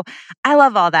of. So I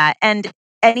love all that. And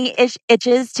any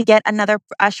itches to get another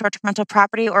short-term rental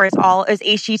property, or is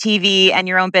HGTV and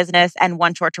your own business and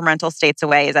one short-term rental states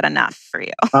away? Is that enough for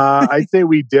you? I'd say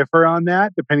we differ on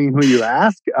that, depending on who you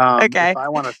ask. Okay. If I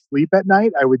want to sleep at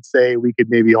night, I would say we could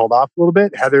maybe hold off a little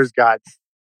bit. Heather's got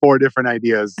 4 different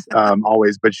ideas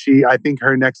always, but I think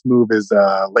her next move is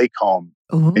Lake Home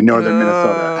in northern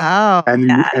Minnesota. Oh,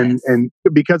 and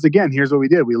because again, here's what we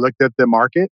did. We looked at the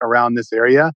market around this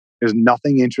area. There's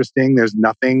nothing interesting. There's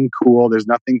nothing cool. There's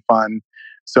nothing fun.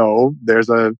 So there's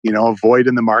a void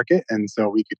in the market. And so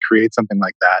we could create something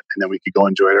like that, and then we could go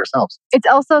enjoy it ourselves. It's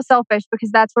also selfish because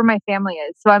that's where my family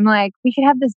is. So I'm like, we could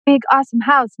have this big, awesome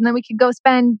house, and then we could go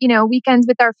spend, weekends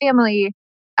with our family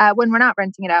when we're not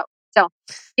renting it out. So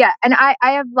yeah. And I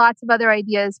have lots of other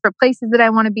ideas for places that I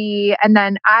want to be. And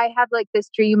then I have like this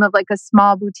dream of like a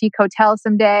small boutique hotel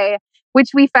someday, which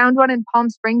we found one in Palm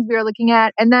Springs we were looking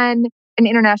at. And then an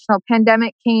international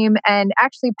pandemic came, and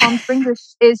actually Palm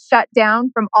Springs is shut down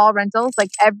from all rentals. Like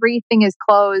everything is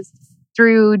closed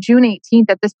through June 18th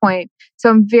at this point. So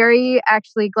I'm very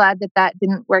actually glad that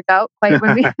didn't work out quite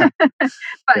when we. But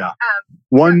yeah.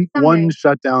 One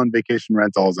shutdown vacation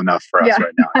rental is enough for us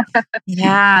right now.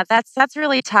 Yeah, that's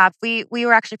really tough. We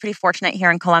were actually pretty fortunate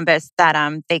here in Columbus that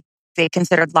they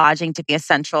considered lodging to be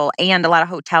essential, and a lot of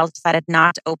hotels decided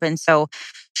not to open. So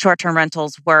short-term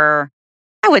rentals were,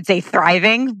 I would say,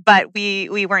 thriving, but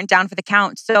we weren't down for the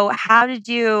count. So how did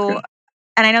you? Good.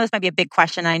 And I know this might be a big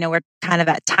question. I know we're kind of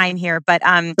at time here, but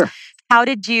Sure. how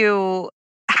did you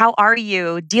how are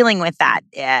you dealing with that?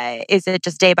 Is it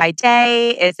just day by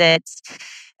day?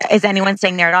 Is anyone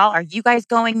staying there at all? Are you guys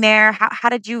going there? How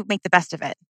did you make the best of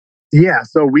it? Yeah,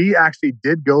 so we actually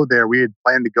did go there. We had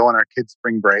planned to go on our kids'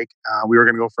 spring break. We were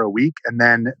going to go for a week. And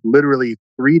then literally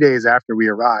 3 days after we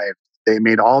arrived, they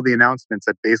made all the announcements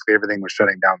that basically everything was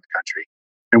shutting down the country.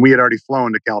 And we had already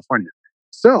flown to California.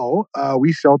 So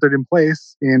we sheltered in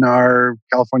place in our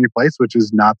California place, which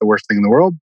is not the worst thing in the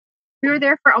world. We were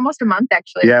there for almost a month,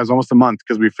 actually. Yeah, it was almost a month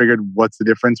because we figured what's the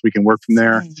difference? We can work from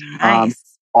there.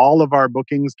 Nice. All of our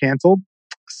bookings canceled.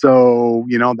 So,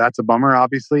 that's a bummer,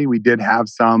 obviously. We did have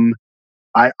some.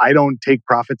 I don't take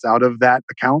profits out of that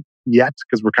account yet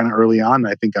because we're kind of early on.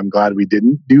 I think I'm glad we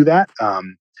didn't do that.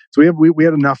 So we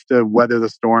had enough to weather the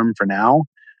storm for now.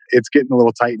 It's getting a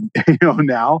little tight,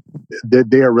 now.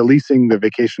 They are releasing the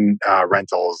vacation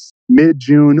rentals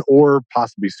mid-June or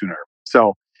possibly sooner.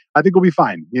 So I think we'll be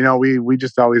fine. We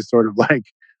just always sort of like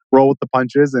roll with the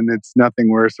punches, and it's nothing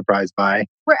we're surprised by.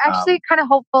 We're actually kind of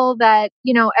hopeful that,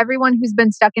 everyone who's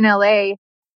been stuck in LA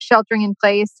sheltering in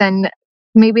place and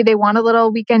maybe they want a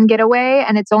little weekend getaway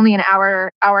and it's only an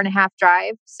hour and a half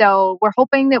drive. So we're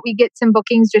hoping that we get some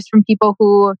bookings just from people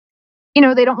who,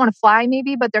 they don't want to fly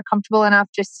maybe, but they're comfortable enough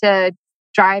just to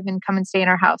drive and come and stay in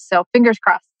our house. So fingers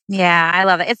crossed. Yeah, I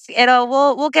love it.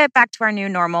 We'll get back to our new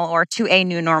normal or to a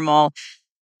new normal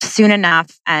soon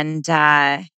enough. And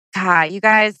God, you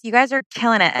guys are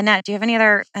killing it. Annette, do you have any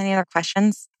other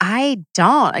questions? I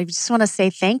don't. I just want to say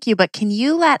thank you. But can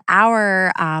you let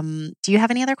do you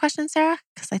have any other questions, Sarah?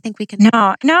 Because I think we can.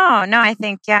 No. I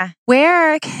think, yeah.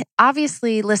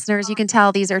 Obviously, listeners, you can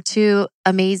tell these are two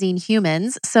amazing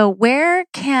humans. So where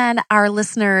can our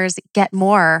listeners get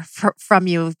more from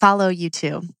you, follow you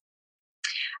two?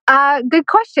 Good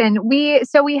question. We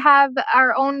have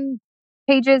our own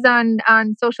pages on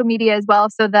social media as well.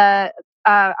 So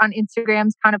on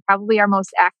Instagram's kind of probably our most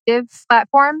active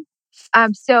platform.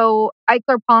 So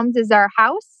Eichler Palms is our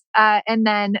house. And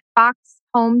then Fox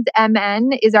Homes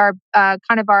MN is our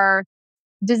kind of our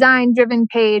design-driven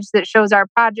page that shows our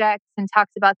projects and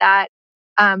talks about that.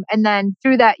 And then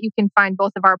through that, you can find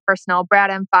both of our personal Brad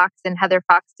M. Fox and Heather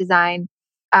Fox Design,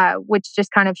 which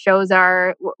just kind of shows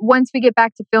once we get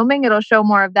back to filming, it'll show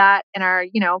more of that and our,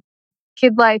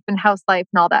 kid life and house life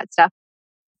and all that stuff.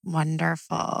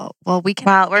 Wonderful. Well,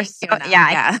 we're so,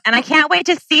 yeah. And I can't wait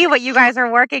to see what you guys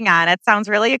are working on. It sounds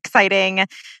really exciting.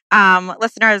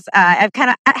 Listeners, I've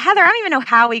Heather, I don't even know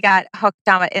how we got hooked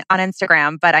on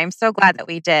Instagram, but I'm so glad that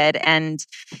we did. And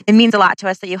it means a lot to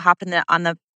us that you hopped on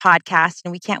the podcast,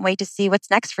 and we can't wait to see what's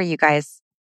next for you guys.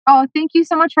 Oh, thank you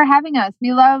so much for having us.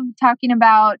 We love talking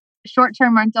about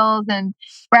short-term rentals, and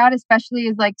Brad especially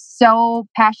is like so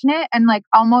passionate and like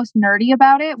almost nerdy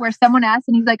about it, where someone asks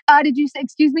and he's like, did you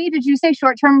say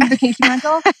short-term vacation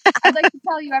rental? I'd like to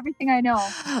tell you everything I know.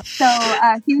 So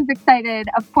he was excited.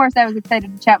 Of course, I was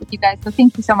excited to chat with you guys. So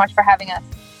thank you so much for having us.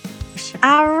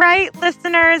 All right,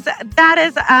 listeners,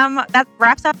 that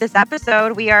wraps up this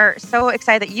episode. We are so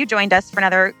excited that you joined us for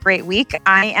another great week.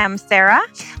 I am Sarah.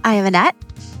 I am Annette.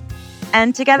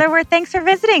 And together we're Thanks for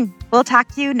Visiting. We'll talk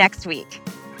to you next week.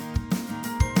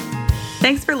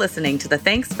 Thanks for listening to the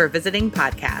Thanks for Visiting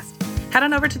podcast. Head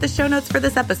on over to the show notes for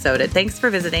this episode at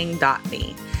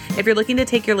thanksforvisiting.me. If you're looking to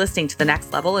take your listing to the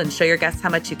next level and show your guests how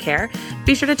much you care,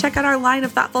 be sure to check out our line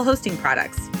of thoughtful hosting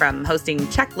products. From hosting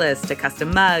checklists to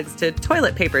custom mugs to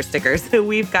toilet paper stickers,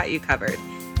 we've got you covered.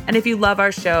 And if you love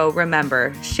our show,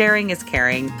 remember, sharing is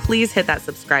caring. Please hit that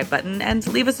subscribe button and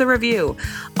leave us a review.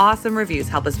 Awesome reviews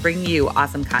help us bring you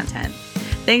awesome content.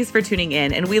 Thanks for tuning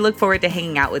in, and we look forward to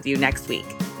hanging out with you next week.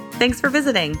 Thanks for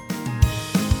visiting.